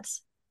brain, Matt.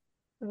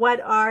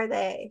 What are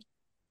they?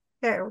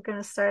 Here, we're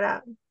gonna start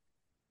out.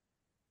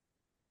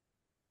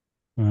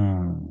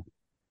 Hmm.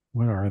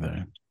 What are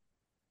they?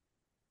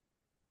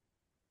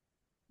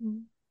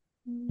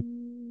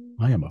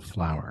 I am a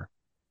flower.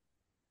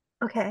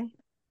 Okay.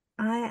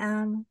 I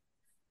am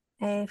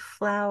a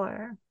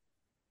flower.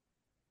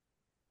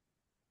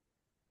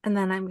 And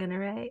then I'm gonna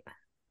write,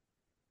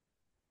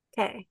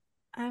 okay,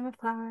 I'm a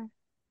flower.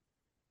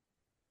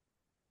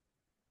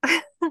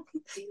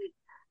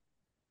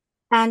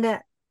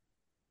 And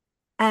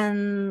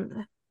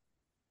and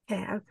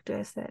okay, how do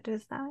I say it? Do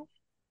that?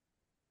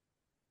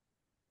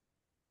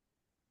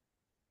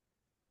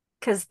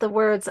 Because the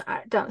words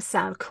don't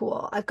sound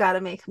cool. I've got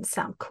to make them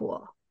sound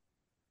cool.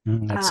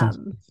 That sounds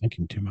like Um, you're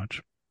thinking too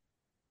much.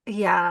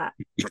 yeah.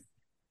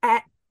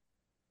 I,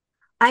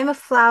 I'm a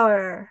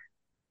flower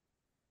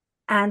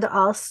and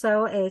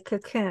also a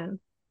cocoon.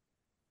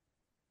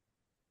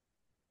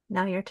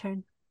 Now your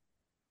turn.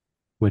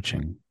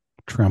 Twitching,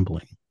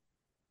 trembling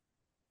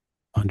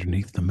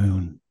underneath the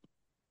moon.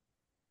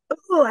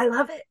 Oh, I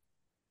love it.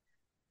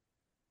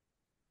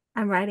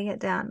 I'm writing it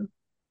down.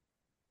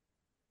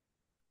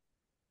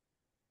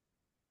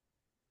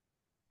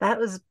 That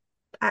was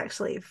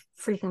actually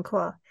freaking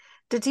cool.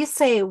 Did you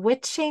say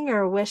witching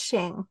or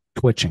wishing?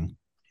 Twitching.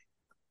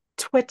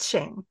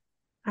 Twitching.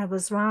 I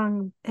was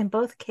wrong in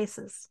both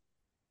cases.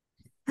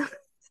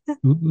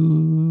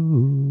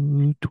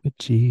 Ooh,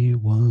 twitchy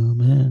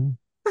woman.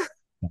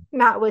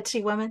 Not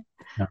witchy woman.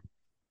 No.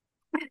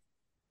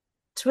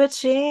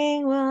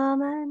 Twitching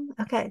woman.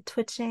 Okay,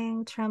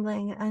 twitching,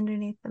 trembling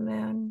underneath the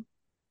moon.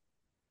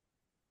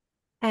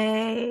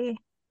 A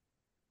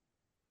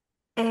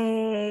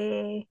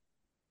a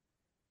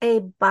a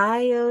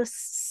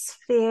biosphere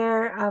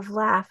of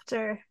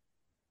laughter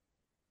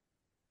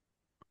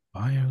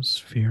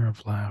Biosphere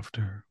of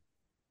laughter.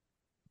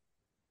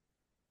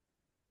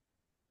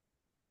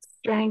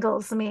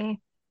 strangles me.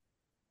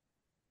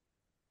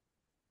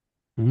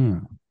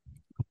 Mm.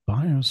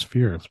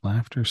 Biosphere of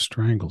laughter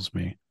strangles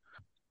me.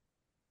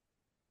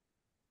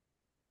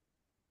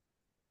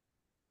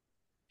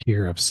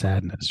 Tear of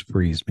sadness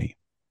frees me.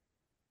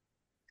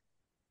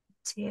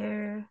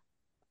 Tear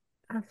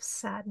of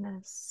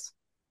sadness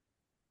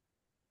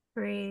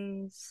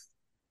frees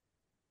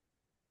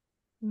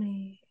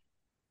me.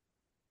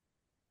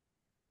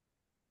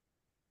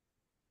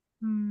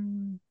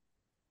 Hmm.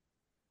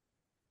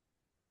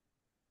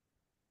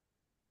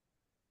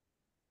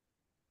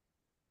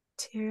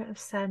 Tear of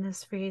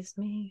sadness frees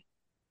me.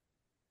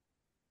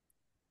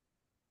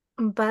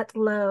 But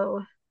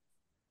lo,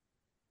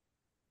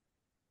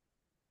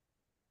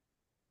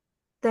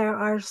 there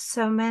are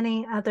so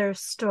many other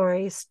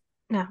stories.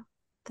 No,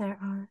 there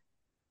are.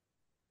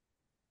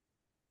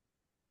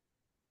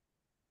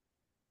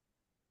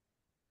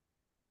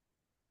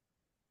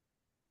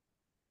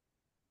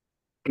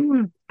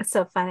 It's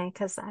so funny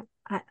because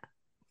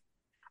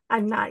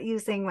I'm not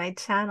using my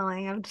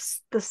channeling. I'm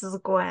just this is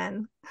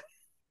Gwen.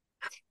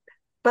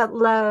 But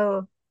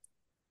lo,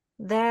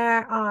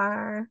 there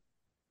are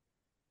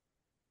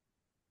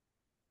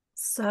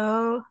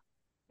so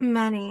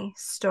many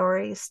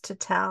stories to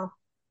tell.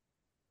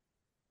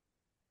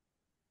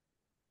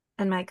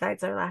 And my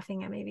guides are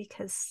laughing at me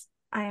because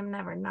I am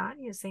never not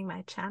using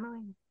my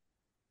channeling.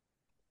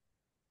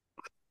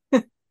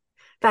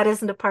 That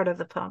isn't a part of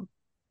the poem.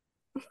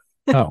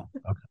 Oh,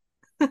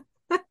 okay.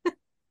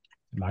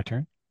 My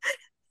turn.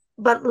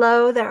 But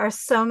lo, there are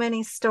so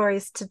many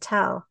stories to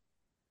tell.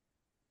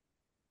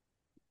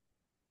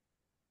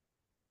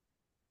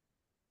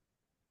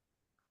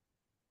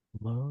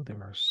 Lo,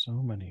 there are so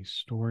many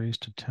stories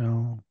to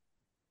tell.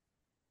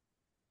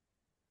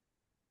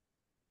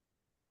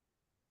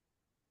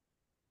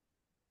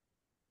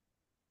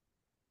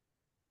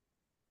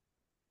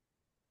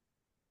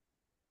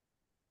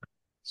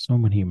 So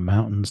many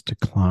mountains to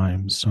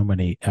climb, so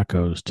many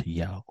echoes to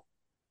yell.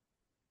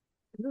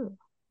 Ooh.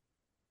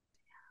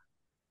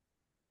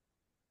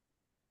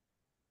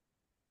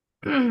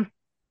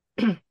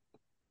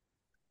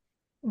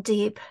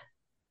 Deep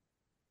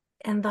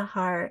in the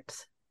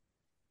heart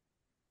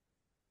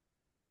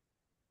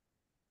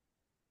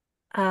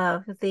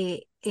of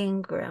the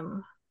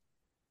Ingram,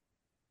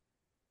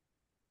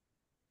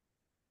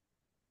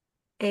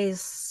 a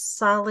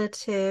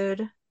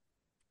solitude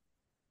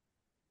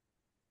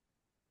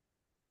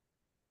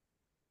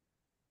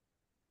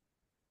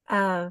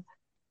of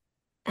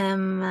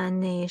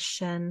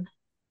emanation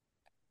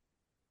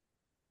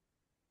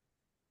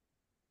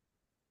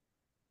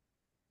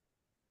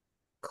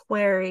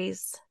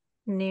queries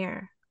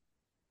near.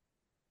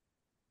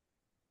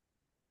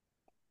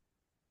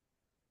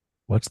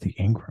 What's the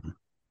Ingram?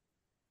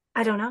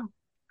 I don't know.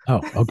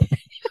 Oh, okay.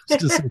 It's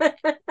just like,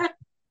 is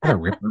that a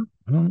ripper?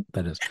 I don't know what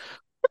that is.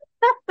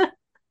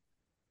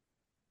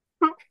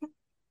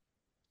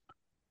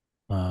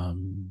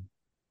 Um,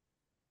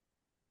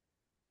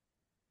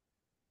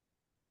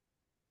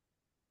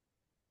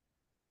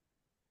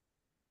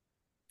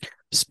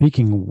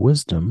 speaking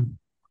wisdom,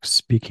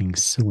 speaking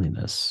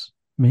silliness,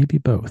 maybe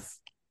both.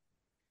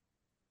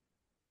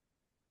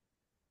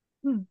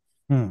 Hmm.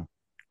 Hmm.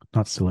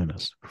 Not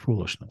silliness,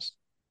 foolishness.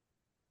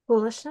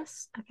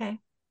 Foolishness. Okay.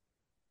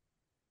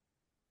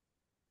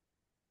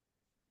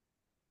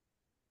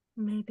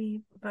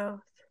 Maybe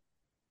both.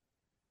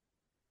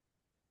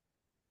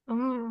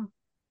 Mm.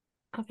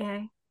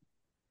 Okay.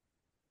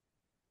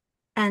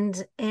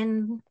 And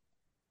in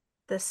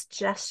this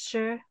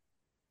gesture,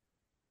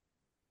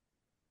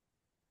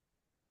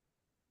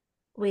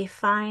 we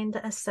find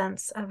a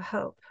sense of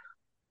hope.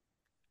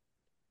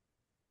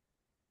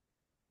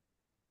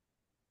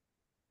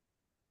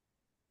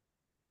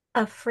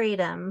 Of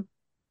freedom.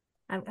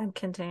 I'm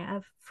continuing.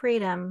 Of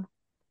freedom.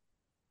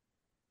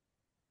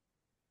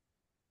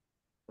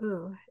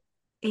 Ooh,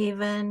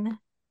 even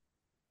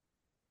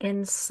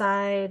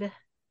inside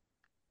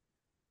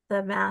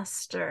the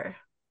master.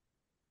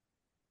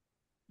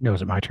 No,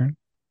 is it my turn?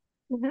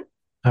 Mm-hmm.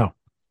 Oh,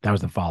 that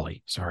was the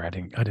volley. Sorry, I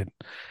didn't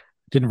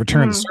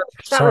return the Mm-hmm. serve.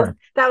 That was Sorry.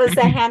 that was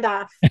the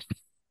handoff.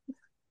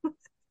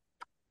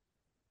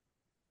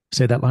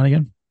 Say that line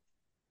again.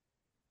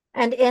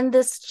 And in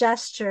this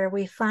gesture,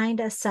 we find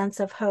a sense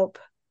of hope,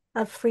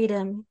 of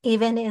freedom,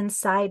 even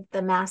inside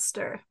the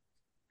master.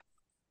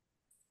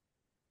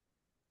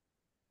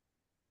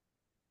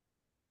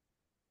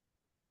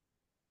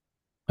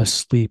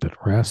 Asleep at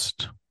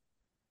rest,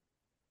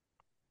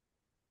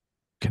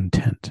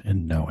 content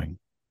in knowing.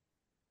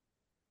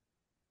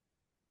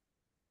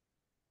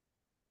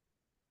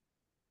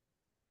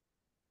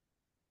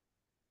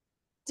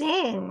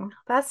 Dang,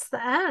 that's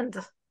the end.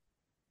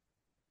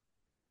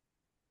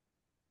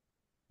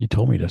 You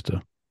told me just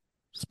to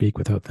speak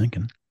without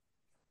thinking.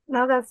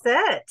 No, that's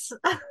it.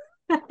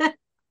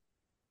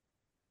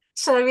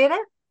 Should I read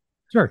it?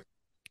 Sure.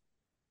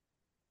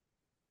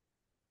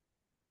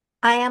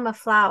 I am a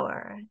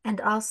flower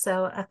and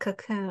also a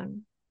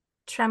cocoon,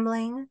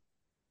 trembling,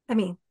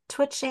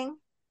 twitching,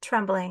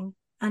 trembling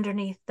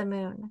underneath the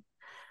moon.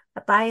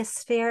 A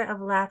biosphere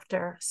of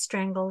laughter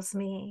strangles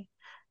me.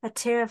 A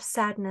tear of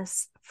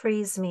sadness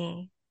frees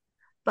me.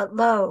 But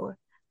lo,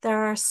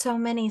 there are so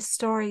many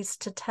stories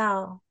to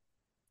tell,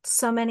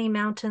 so many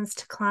mountains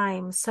to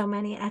climb, so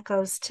many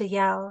echoes to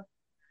yell.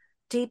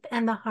 Deep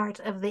in the heart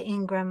of the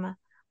Ingram,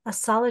 a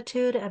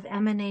solitude of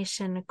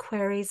emanation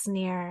queries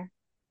near,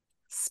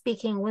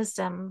 speaking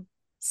wisdom,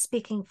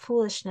 speaking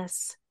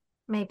foolishness,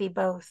 maybe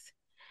both.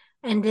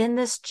 And in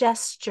this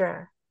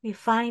gesture, we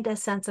find a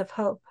sense of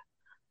hope,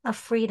 of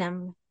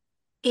freedom,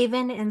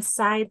 even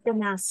inside the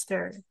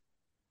master,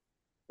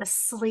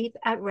 asleep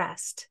at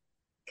rest,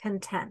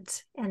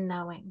 content in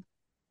knowing.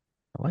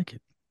 I like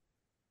it.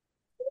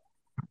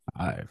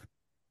 Five.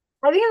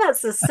 I think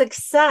that's a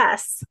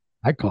success.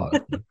 I call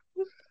it.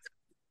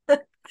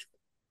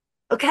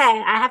 Okay,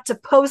 I have to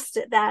post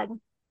it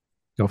then.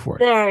 Go for it.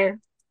 There.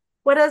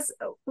 What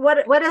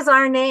is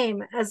our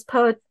name as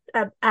poetesses?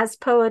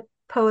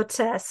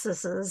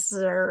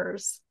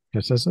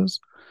 Kisses?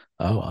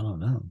 Oh, I don't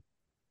know.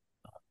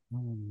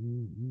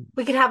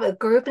 We could have a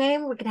group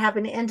name. We could have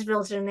an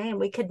individual name.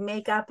 We could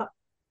make up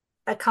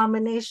a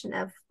combination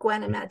of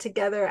Gwen and Matt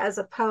together as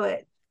a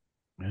poet.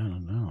 I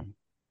don't know.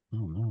 I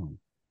don't know.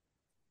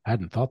 I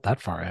hadn't thought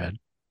that far ahead.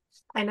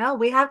 I know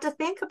we have to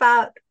think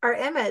about our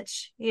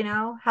image.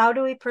 How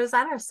do we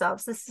present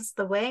ourselves? This is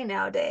the way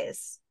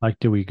nowadays. Like,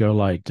 do we go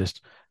like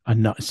just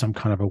some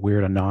kind of a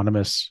weird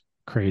anonymous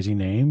crazy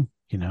name,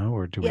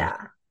 or Yeah.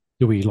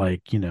 do we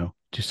like, do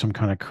some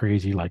kind of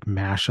crazy like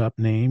mashup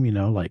name,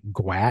 like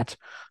Gwat?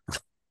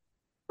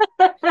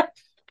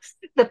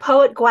 The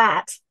poet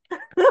Gwat.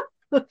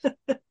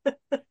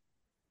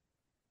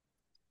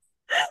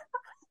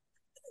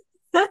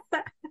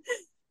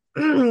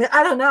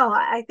 I don't know.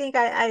 I think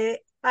I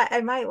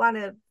might want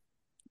to,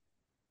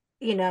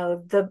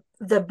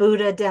 the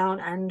Buddha down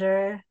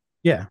under,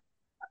 Yeah.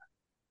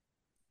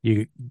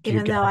 You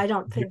even though I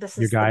don't think this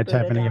your is the guides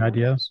have Buddha any down under.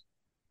 ideas?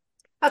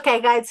 Okay,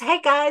 guys.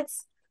 Hey,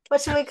 guys. What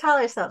should we call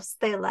ourselves?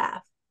 They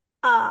laugh.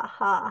 Ah,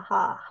 ha,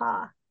 ha,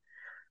 ha.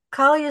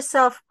 Call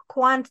yourself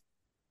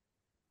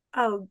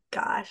Oh,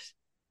 gosh.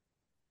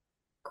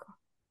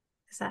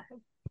 Is that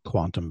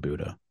Quantum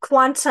Buddha.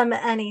 quantum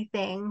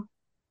anything?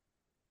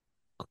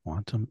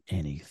 Quantum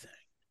anything.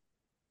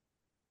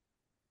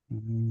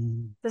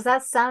 Mm, Does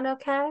that sound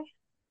okay?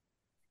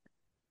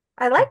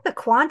 I like the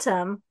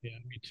quantum. yeah,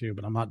 me too,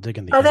 but I'm not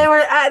digging the Oh, they any.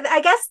 were,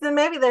 I guess then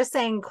maybe they're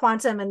saying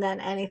quantum and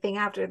then anything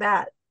after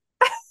that.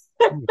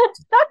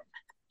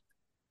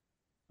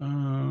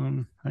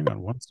 Hang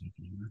on one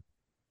second.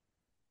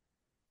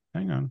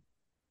 Hang on.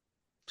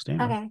 Stand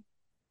by. Okay.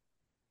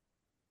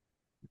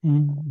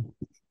 Mm,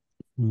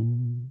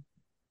 mm.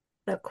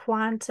 The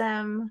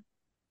quantum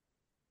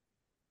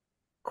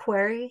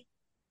query,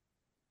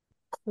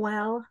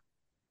 quallaxia.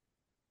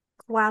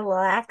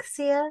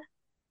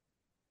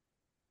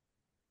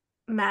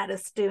 Matt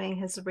is doing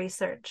his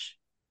research.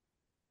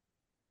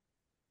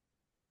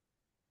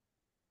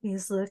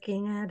 He's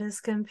looking at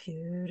his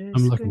computer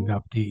I'm looking screen.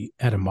 up the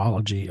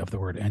etymology of the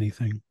word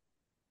anything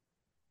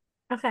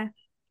Okay.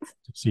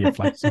 to see if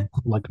like some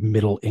like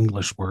Middle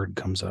English word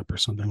comes up or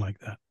something like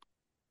that.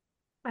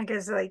 I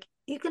guess like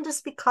you can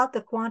just be called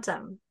the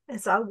quantum.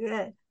 It's all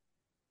good.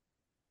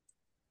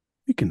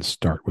 We can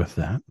start with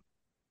that.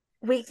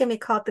 We can be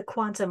called the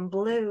quantum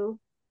blue.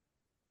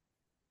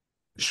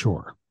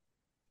 Sure.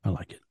 I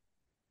like it.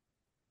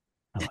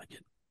 I like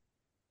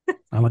it.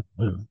 I like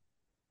blue.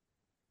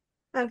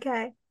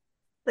 Okay.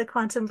 The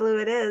quantum blue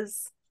it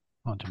is.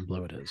 Quantum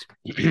blue it is.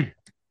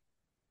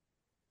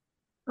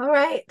 All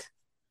right.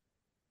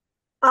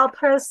 All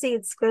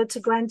proceeds go to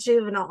Glenn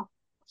Juvenile.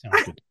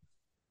 Sounds good.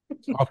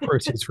 All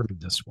proceeds from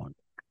this one.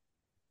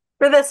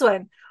 For this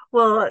one,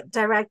 we'll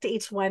direct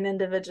each one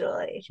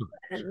individually Sure,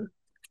 and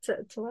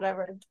sure. to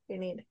whatever you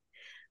need.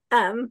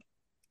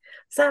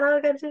 Is that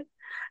all good to?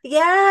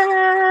 Yeah.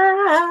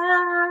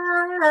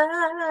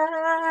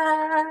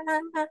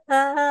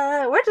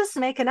 We're just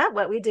making up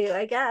what we do,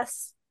 I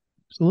guess.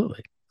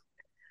 Absolutely.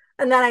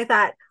 And then I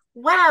thought,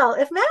 wow,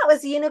 if Matt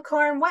was a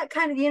unicorn, what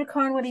kind of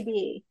unicorn would he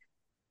be?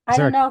 Is I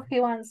there don't a, know if he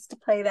wants to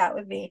play that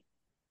with me.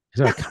 is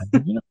there a kind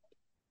of unicorn?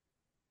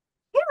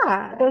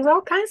 Yeah, there's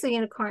all kinds of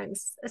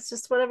unicorns. It's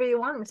just whatever you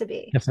want them to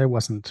be. Yes, I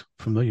wasn't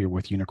familiar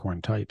with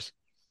unicorn types.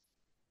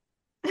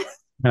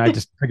 And I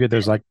just figured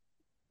there's like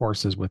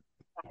horses with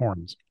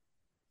horns.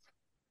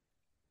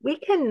 We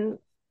can,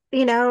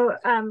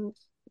 because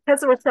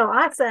we're so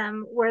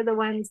awesome, we're the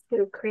ones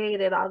who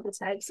created all the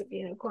types of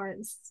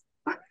unicorns.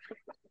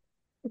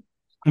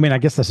 I mean, I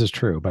guess this is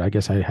true, but I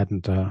guess I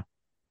hadn't.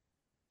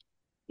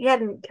 You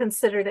hadn't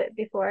considered it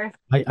before.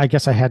 I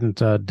guess I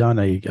hadn't done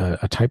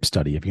a type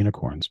study of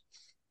unicorns.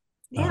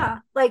 Yeah,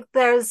 like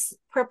there's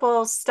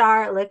purple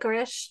star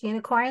licorice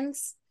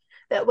unicorns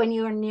that when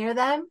you are near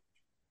them,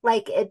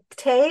 like it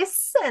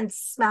tastes and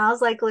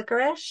smells like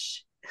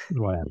licorice.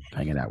 Well, I'm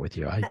hanging out with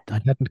you. I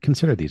hadn't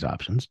considered these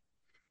options.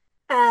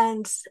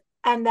 And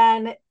and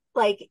then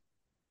like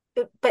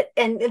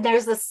and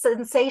there's this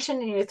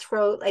sensation in your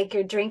throat, like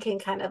you're drinking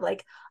kind of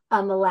like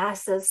a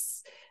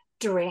molasses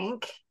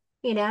drink.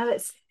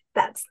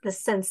 That's the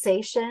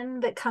sensation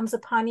that comes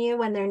upon you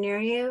when they're near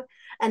you.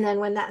 And then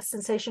when that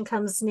sensation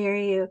comes near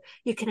you,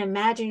 you can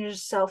imagine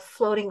yourself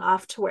floating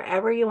off to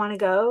wherever you want to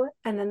go.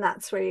 And then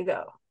that's where you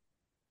go.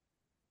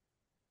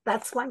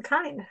 That's one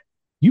kind.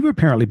 You've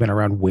apparently been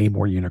around way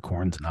more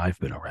unicorns than I've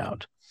been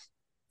around.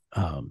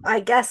 I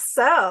guess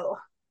so.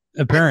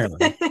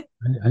 Apparently,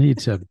 I need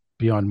to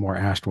be on more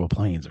astral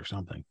planes or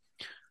something.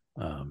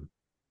 I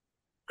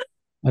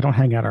don't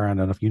hang out around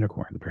enough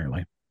unicorns,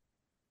 apparently.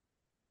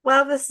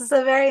 Well, this is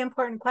a very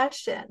important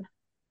question.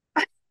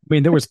 I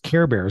mean, there was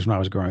Care Bears when I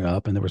was growing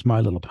up, and there was My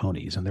Little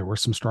Ponies, and there were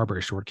some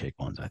strawberry shortcake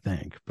ones, I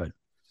think, but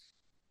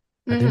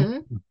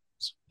Mm-hmm.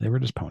 they were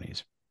just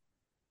ponies.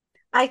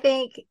 I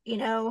think,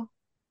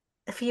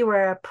 if you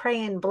were a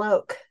praying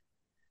bloke,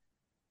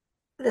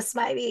 this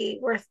might be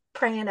worth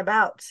praying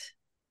about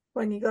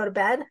when you go to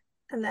bed,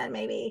 and then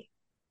maybe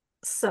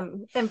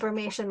some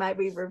information might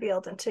be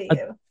revealed into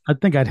you. I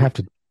think I'd have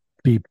to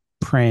be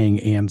praying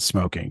and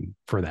smoking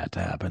for that to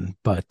happen,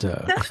 but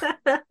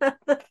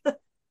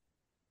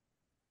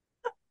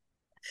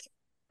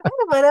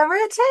Whatever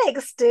it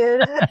takes,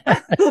 dude.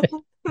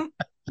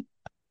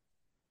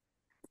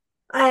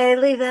 I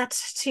leave that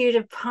to you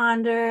to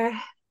ponder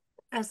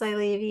as I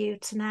leave you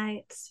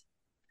tonight.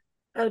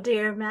 Oh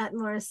dear, Matt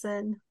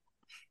Morrison.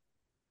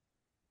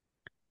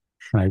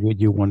 can I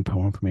read you one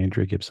poem from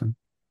Andrea Gibson?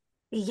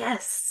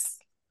 Yes.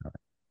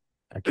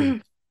 I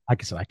can,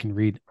 like I said, I can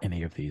read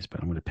any of these, but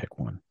I'm going to pick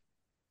one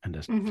and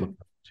just flip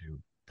to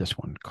this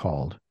one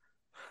called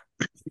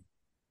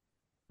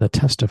The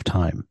Test of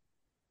Time.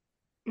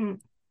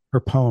 Her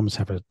poems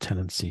have a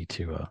tendency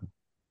to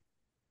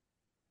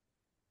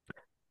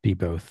be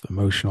both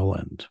emotional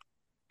and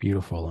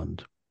beautiful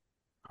and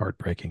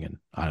heartbreaking, and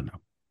I don't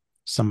know,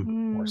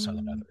 some more so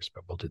than others,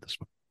 but we'll do this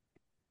one.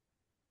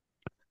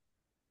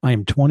 I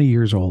am 20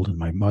 years old, and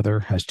my mother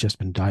has just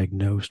been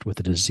diagnosed with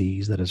a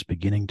disease that is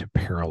beginning to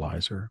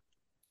paralyze her.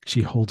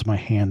 She holds my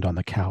hand on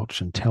the couch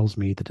and tells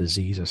me the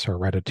disease is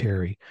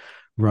hereditary,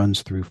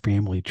 runs through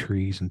family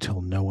trees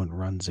until no one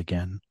runs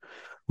again.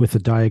 With the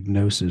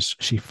diagnosis,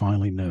 she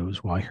finally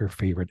knows why her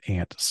favorite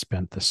aunt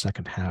spent the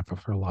second half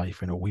of her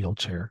life in a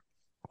wheelchair,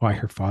 why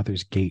her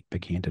father's gait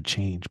began to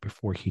change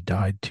before he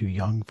died too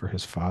young for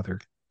his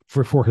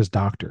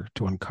doctor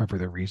to uncover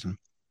the reason.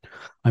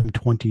 I'm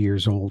 20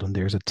 years old, and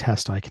there's a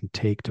test I can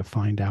take to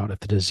find out if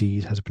the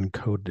disease has been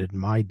coded in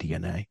my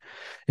DNA,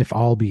 if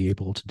I'll be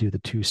able to do the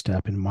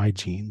two-step in my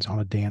genes on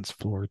a dance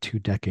floor 2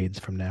 decades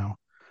from now.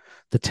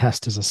 The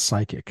test is a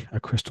psychic, a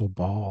crystal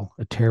ball,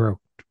 a tarot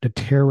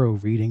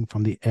reading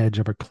from the edge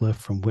of a cliff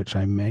from which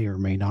I may or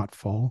may not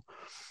fall.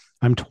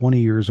 I'm 20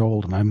 years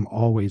old, and I'm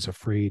always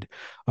afraid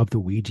of the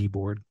Ouija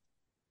board.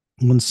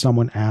 When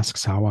someone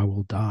asks how I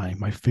will die,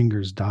 my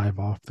fingers dive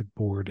off the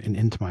board and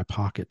into my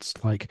pockets,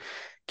 like,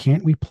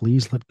 can't we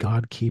please let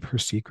God keep her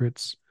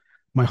secrets?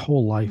 My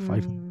whole life,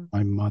 I've known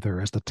my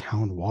mother as the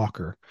town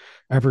walker.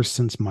 Ever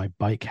since my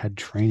bike had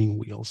training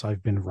wheels,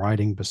 I've been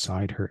riding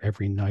beside her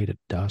every night at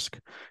dusk.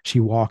 She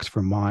walks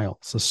for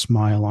miles, a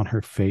smile on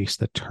her face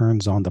that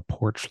turns on the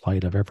porch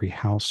light of every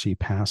house she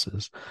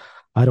passes.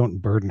 I don't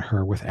burden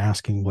her with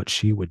asking what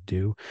she would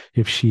do.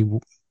 If she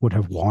would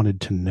have wanted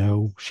to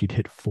know, she'd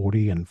hit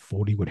 40 and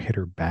 40 would hit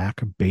her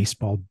back, a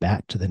baseball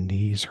bat to the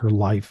knees, her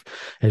life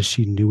as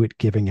she knew it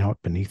giving out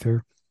beneath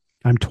her.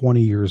 I'm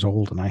 20 years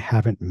old and I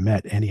haven't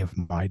met any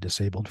of my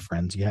disabled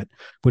friends yet,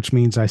 which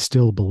means I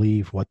still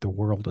believe what the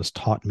world has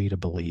taught me to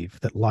believe,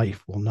 that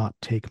life will not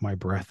take my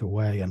breath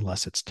away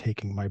unless it's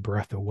taking my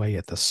breath away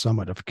at the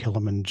summit of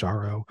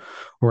Kilimanjaro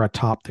or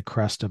atop the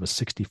crest of a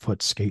 60-foot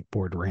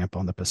skateboard ramp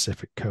on the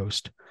Pacific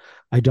coast.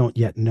 I don't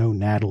yet know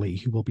Natalie,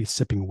 who will be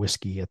sipping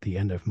whiskey at the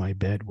end of my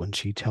bed when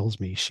she tells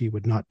me she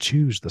would not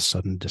choose the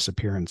sudden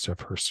disappearance of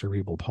her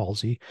cerebral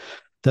palsy,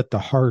 that the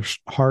harsh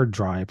hard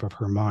drive of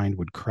her mind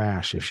would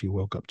crash if she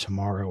woke up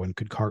tomorrow and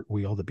could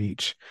cartwheel the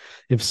beach,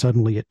 if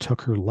suddenly it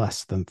took her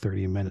less than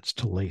 30 minutes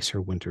to lace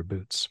her winter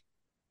boots.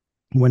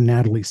 When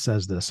Natalie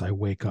says this, I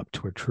wake up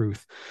to a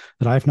truth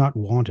that I've not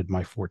wanted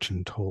my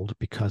fortune told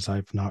because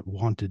I've not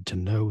wanted to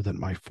know that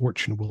my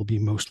fortune will be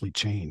mostly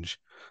change,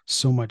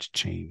 so much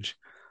change.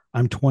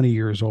 I'm 20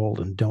 years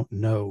old and don't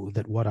know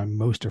that what I'm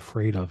most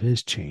afraid of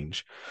is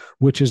change,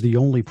 which is the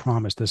only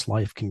promise this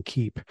life can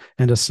keep.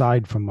 And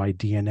aside from my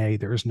DNA,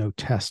 there is no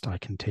test I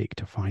can take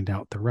to find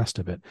out the rest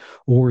of it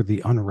or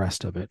the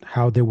unrest of it.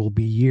 How there will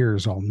be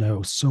years I'll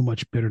know so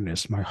much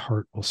bitterness my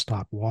heart will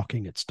stop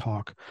walking its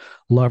talk.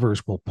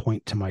 Lovers will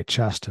point to my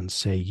chest and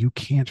say, "You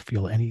can't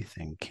feel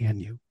anything, can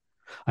you?"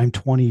 I'm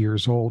 20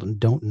 years old and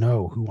don't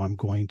know who I'm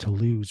going to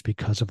lose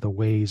because of the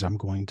ways I'm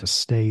going to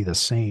stay the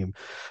same.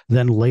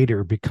 Then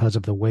later, because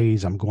of the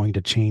ways I'm going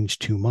to change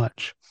too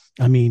much.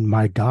 I mean,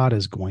 my God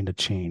is going to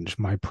change.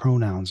 My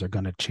pronouns are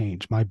going to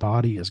change. My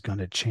body is going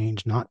to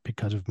change, not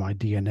because of my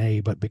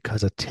DNA, but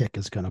because a tick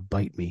is going to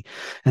bite me.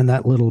 And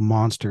that little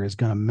monster is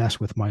going to mess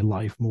with my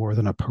life more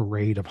than a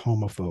parade of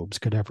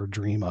homophobes could ever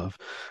dream of.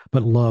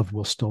 But love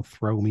will still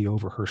throw me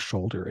over her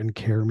shoulder and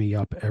carry me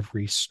up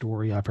every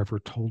story I've ever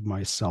told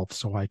myself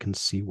so I can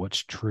see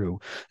what's true.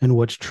 And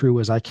what's true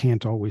is I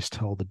can't always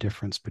tell the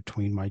difference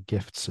between my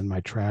gifts and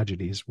my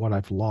tragedies. What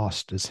I've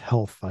lost is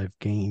health I've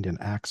gained and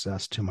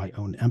access to my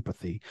own empathy.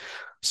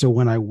 So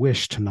when I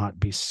wish to not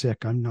be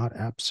sick, I'm not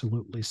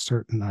absolutely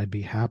certain I'd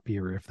be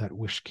happier if that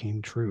wish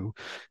came true.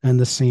 And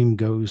the same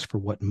goes for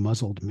what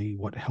muzzled me,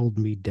 what held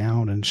me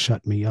down and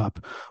shut me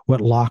up.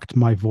 What locked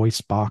my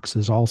voice box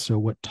is also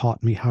what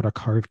taught me how to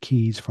carve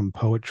keys from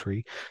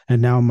poetry.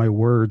 And now my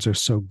words are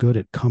so good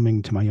at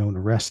coming to my own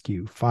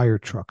rescue. Fire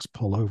trucks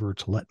pull over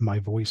to let my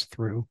voice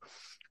through.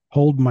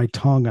 Hold my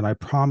tongue, and I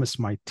promise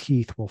my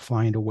teeth will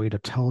find a way to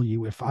tell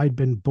you if I'd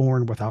been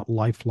born without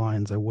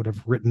lifelines, I would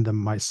have written them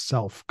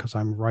myself, because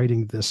I'm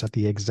writing this at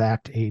the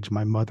exact age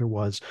my mother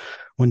was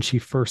when she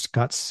first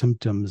got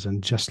symptoms.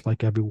 And just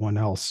like everyone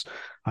else,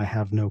 I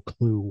have no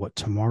clue what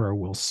tomorrow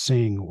will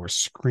sing or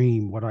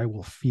scream, what I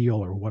will feel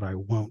or what I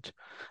won't.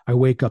 I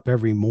wake up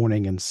every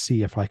morning and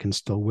see if I can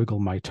still wiggle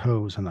my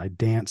toes, and I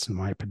dance in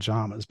my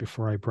pajamas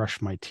before I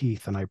brush my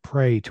teeth, and I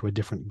pray to a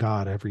different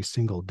God every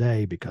single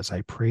day because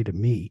I pray to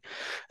me.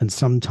 And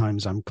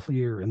sometimes I'm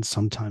clear and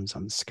sometimes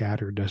I'm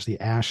scattered as the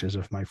ashes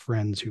of my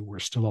friends who were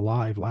still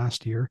alive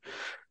last year.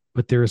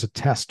 But there is a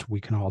test we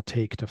can all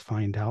take to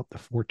find out the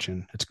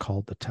fortune. It's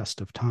called the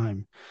test of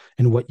time.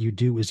 And what you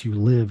do is you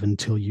live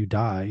until you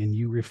die, and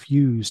you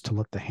refuse to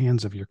let the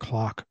hands of your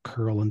clock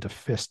curl into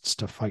fists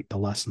to fight the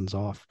lessons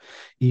off,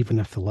 even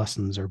if the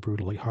lessons are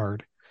brutally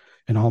hard.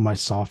 In all my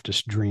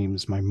softest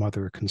dreams, my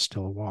mother can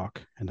still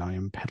walk, and I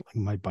am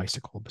pedaling my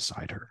bicycle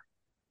beside her.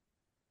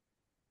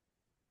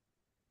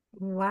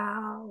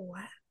 Wow.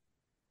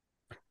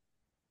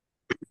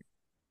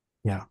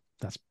 Yeah,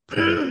 that's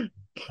pretty much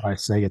what I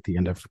say at the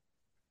end of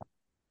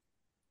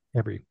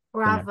every thing.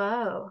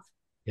 Bravo.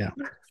 Yeah.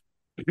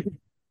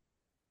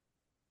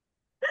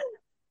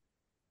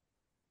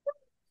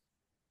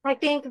 I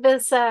think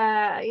this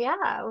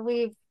yeah,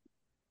 we've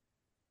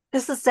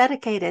this is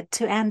dedicated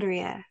to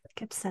Andrea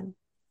Gibson.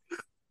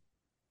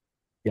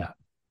 Yeah.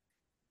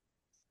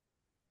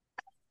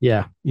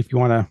 Yeah. If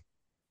you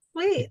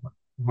Sweet.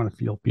 to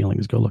feel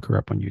feelings, go look her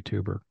up on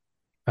YouTube or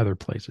other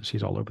places.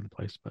 She's all over the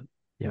place. But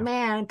yeah.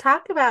 Man,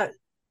 talk about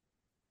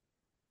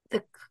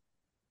the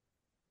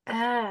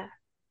uh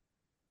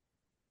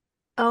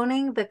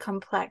owning the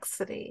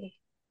complexity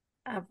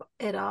of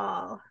it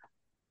all,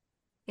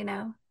 you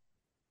know?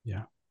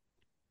 Yeah.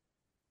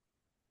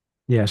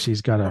 Yeah.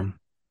 She's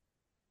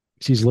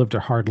lived a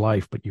hard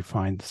life, but you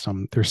find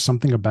there's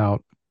something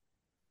about,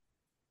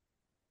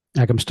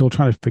 like, I'm still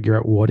trying to figure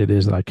out what it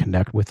is that I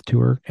connect with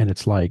to her. And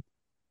it's like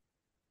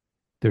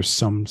there's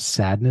some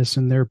sadness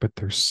in there, but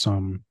there's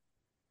some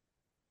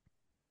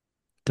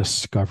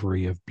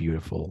discovery of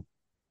beauty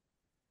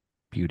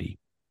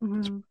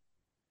Mhm.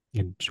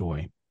 and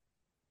joy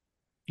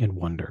and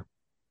wonder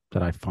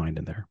that I find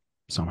in there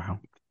somehow,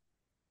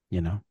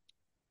 you know,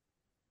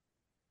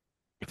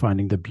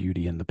 finding the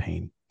beauty in the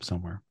pain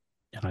somewhere.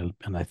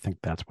 And I think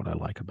that's what I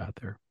like about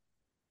there.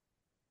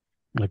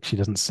 Like, she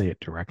doesn't say it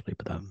directly,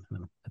 but I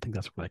think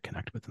that's what I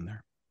connect with in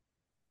there.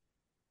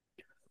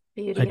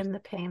 Beauty I, in the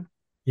pain.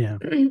 yeah,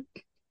 Mhm.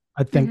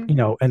 I think,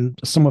 and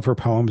some of her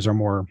poems are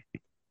more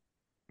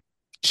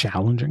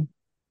challenging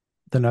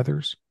than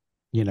others.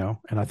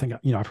 And I think,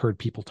 I've heard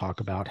people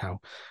talk about how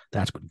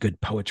that's what good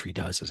poetry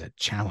does, is it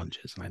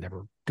challenges. And I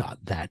never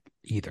got that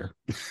either,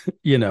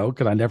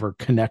 because I never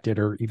connected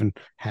or even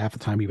half the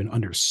time even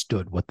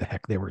understood what the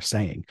heck they were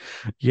saying,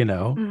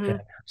 Mm-hmm.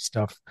 and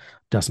stuff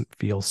doesn't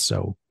feel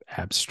so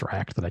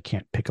abstract that I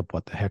can't pick up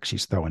what the heck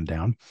she's throwing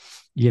down.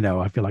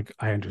 I feel like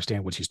I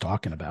understand what she's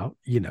talking about.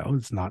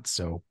 It's not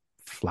so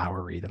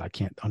flowery that I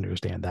can't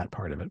understand that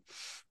part of it.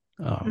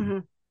 Mm-hmm.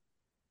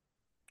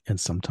 And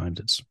sometimes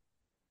it's,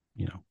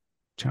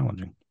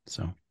 challenging.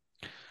 So,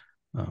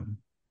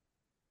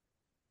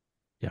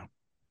 yeah.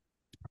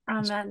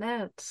 On that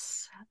note,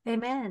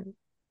 amen.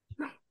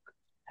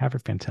 Have a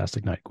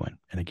fantastic night, Gwen.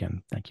 And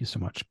again, thank you so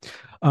much.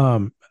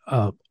 Um,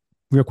 uh,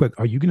 Real quick,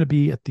 are you going to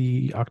be at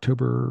the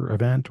October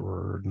event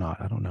or not?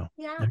 I don't know.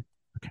 Yeah.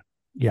 Okay.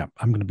 Yeah,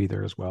 I'm going to be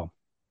there as well.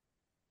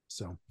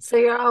 So So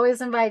you're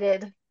always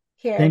invited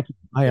here. thank you.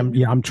 I am.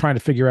 Yeah, I'm trying to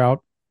figure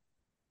out.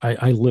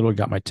 I literally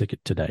got my ticket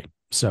today,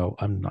 so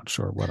I'm not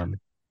sure what I'm.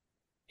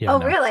 Yeah, Oh,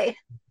 no. really?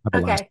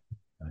 Have a last.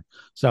 Okay.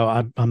 So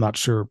I'm not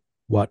sure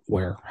what,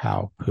 where,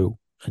 how, who,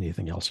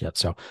 anything else yet.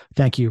 So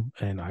thank you,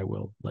 and I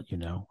will let you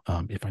know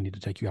if I need to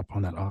take you up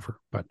on that offer.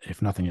 But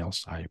if nothing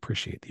else, I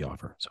appreciate the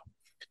offer. So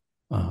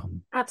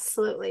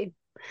Absolutely.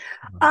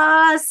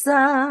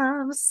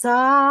 Awesome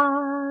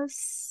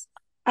sauce.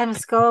 I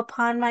must go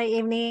upon my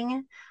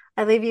evening.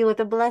 I leave you with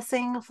a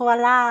blessing.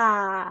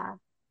 Voila.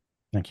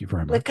 thank you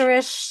very much.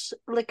 Licorice,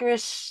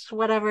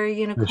 whatever,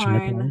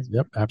 unicorn.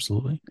 Yep,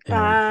 absolutely.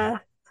 Uh,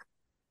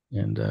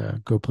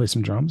 And go play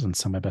some drums and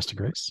send my best to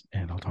Grace.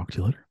 And I'll talk to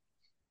you later.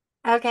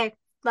 okay.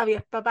 Love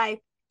you. Bye-bye.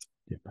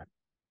 Yeah, bye.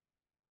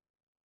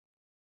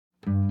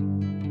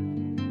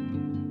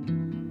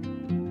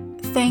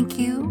 Thank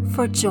you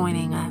for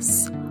joining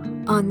us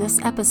on this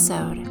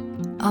episode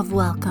of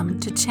Welcome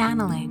to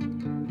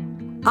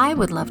Channeling. I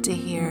would love to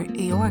hear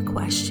your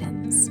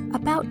questions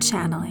about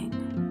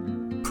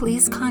channeling.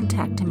 Please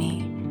contact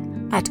me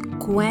at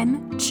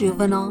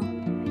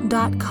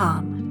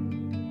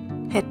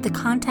gwenjuvenal.com. Hit the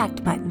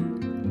contact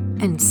button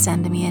and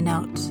send me a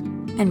note,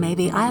 and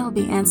maybe I'll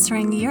be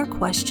answering your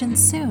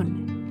questions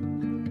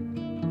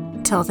soon.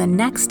 Till the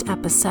next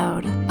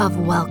episode of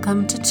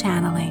Welcome to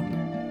Channeling.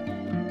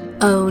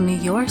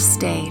 Own your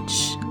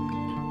stage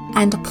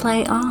and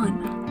play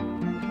on.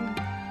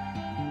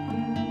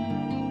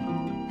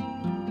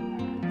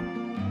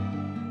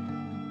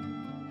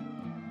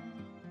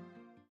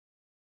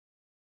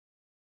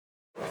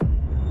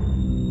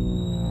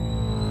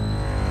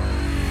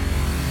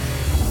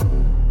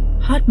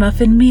 Hot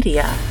Muffin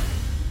Media.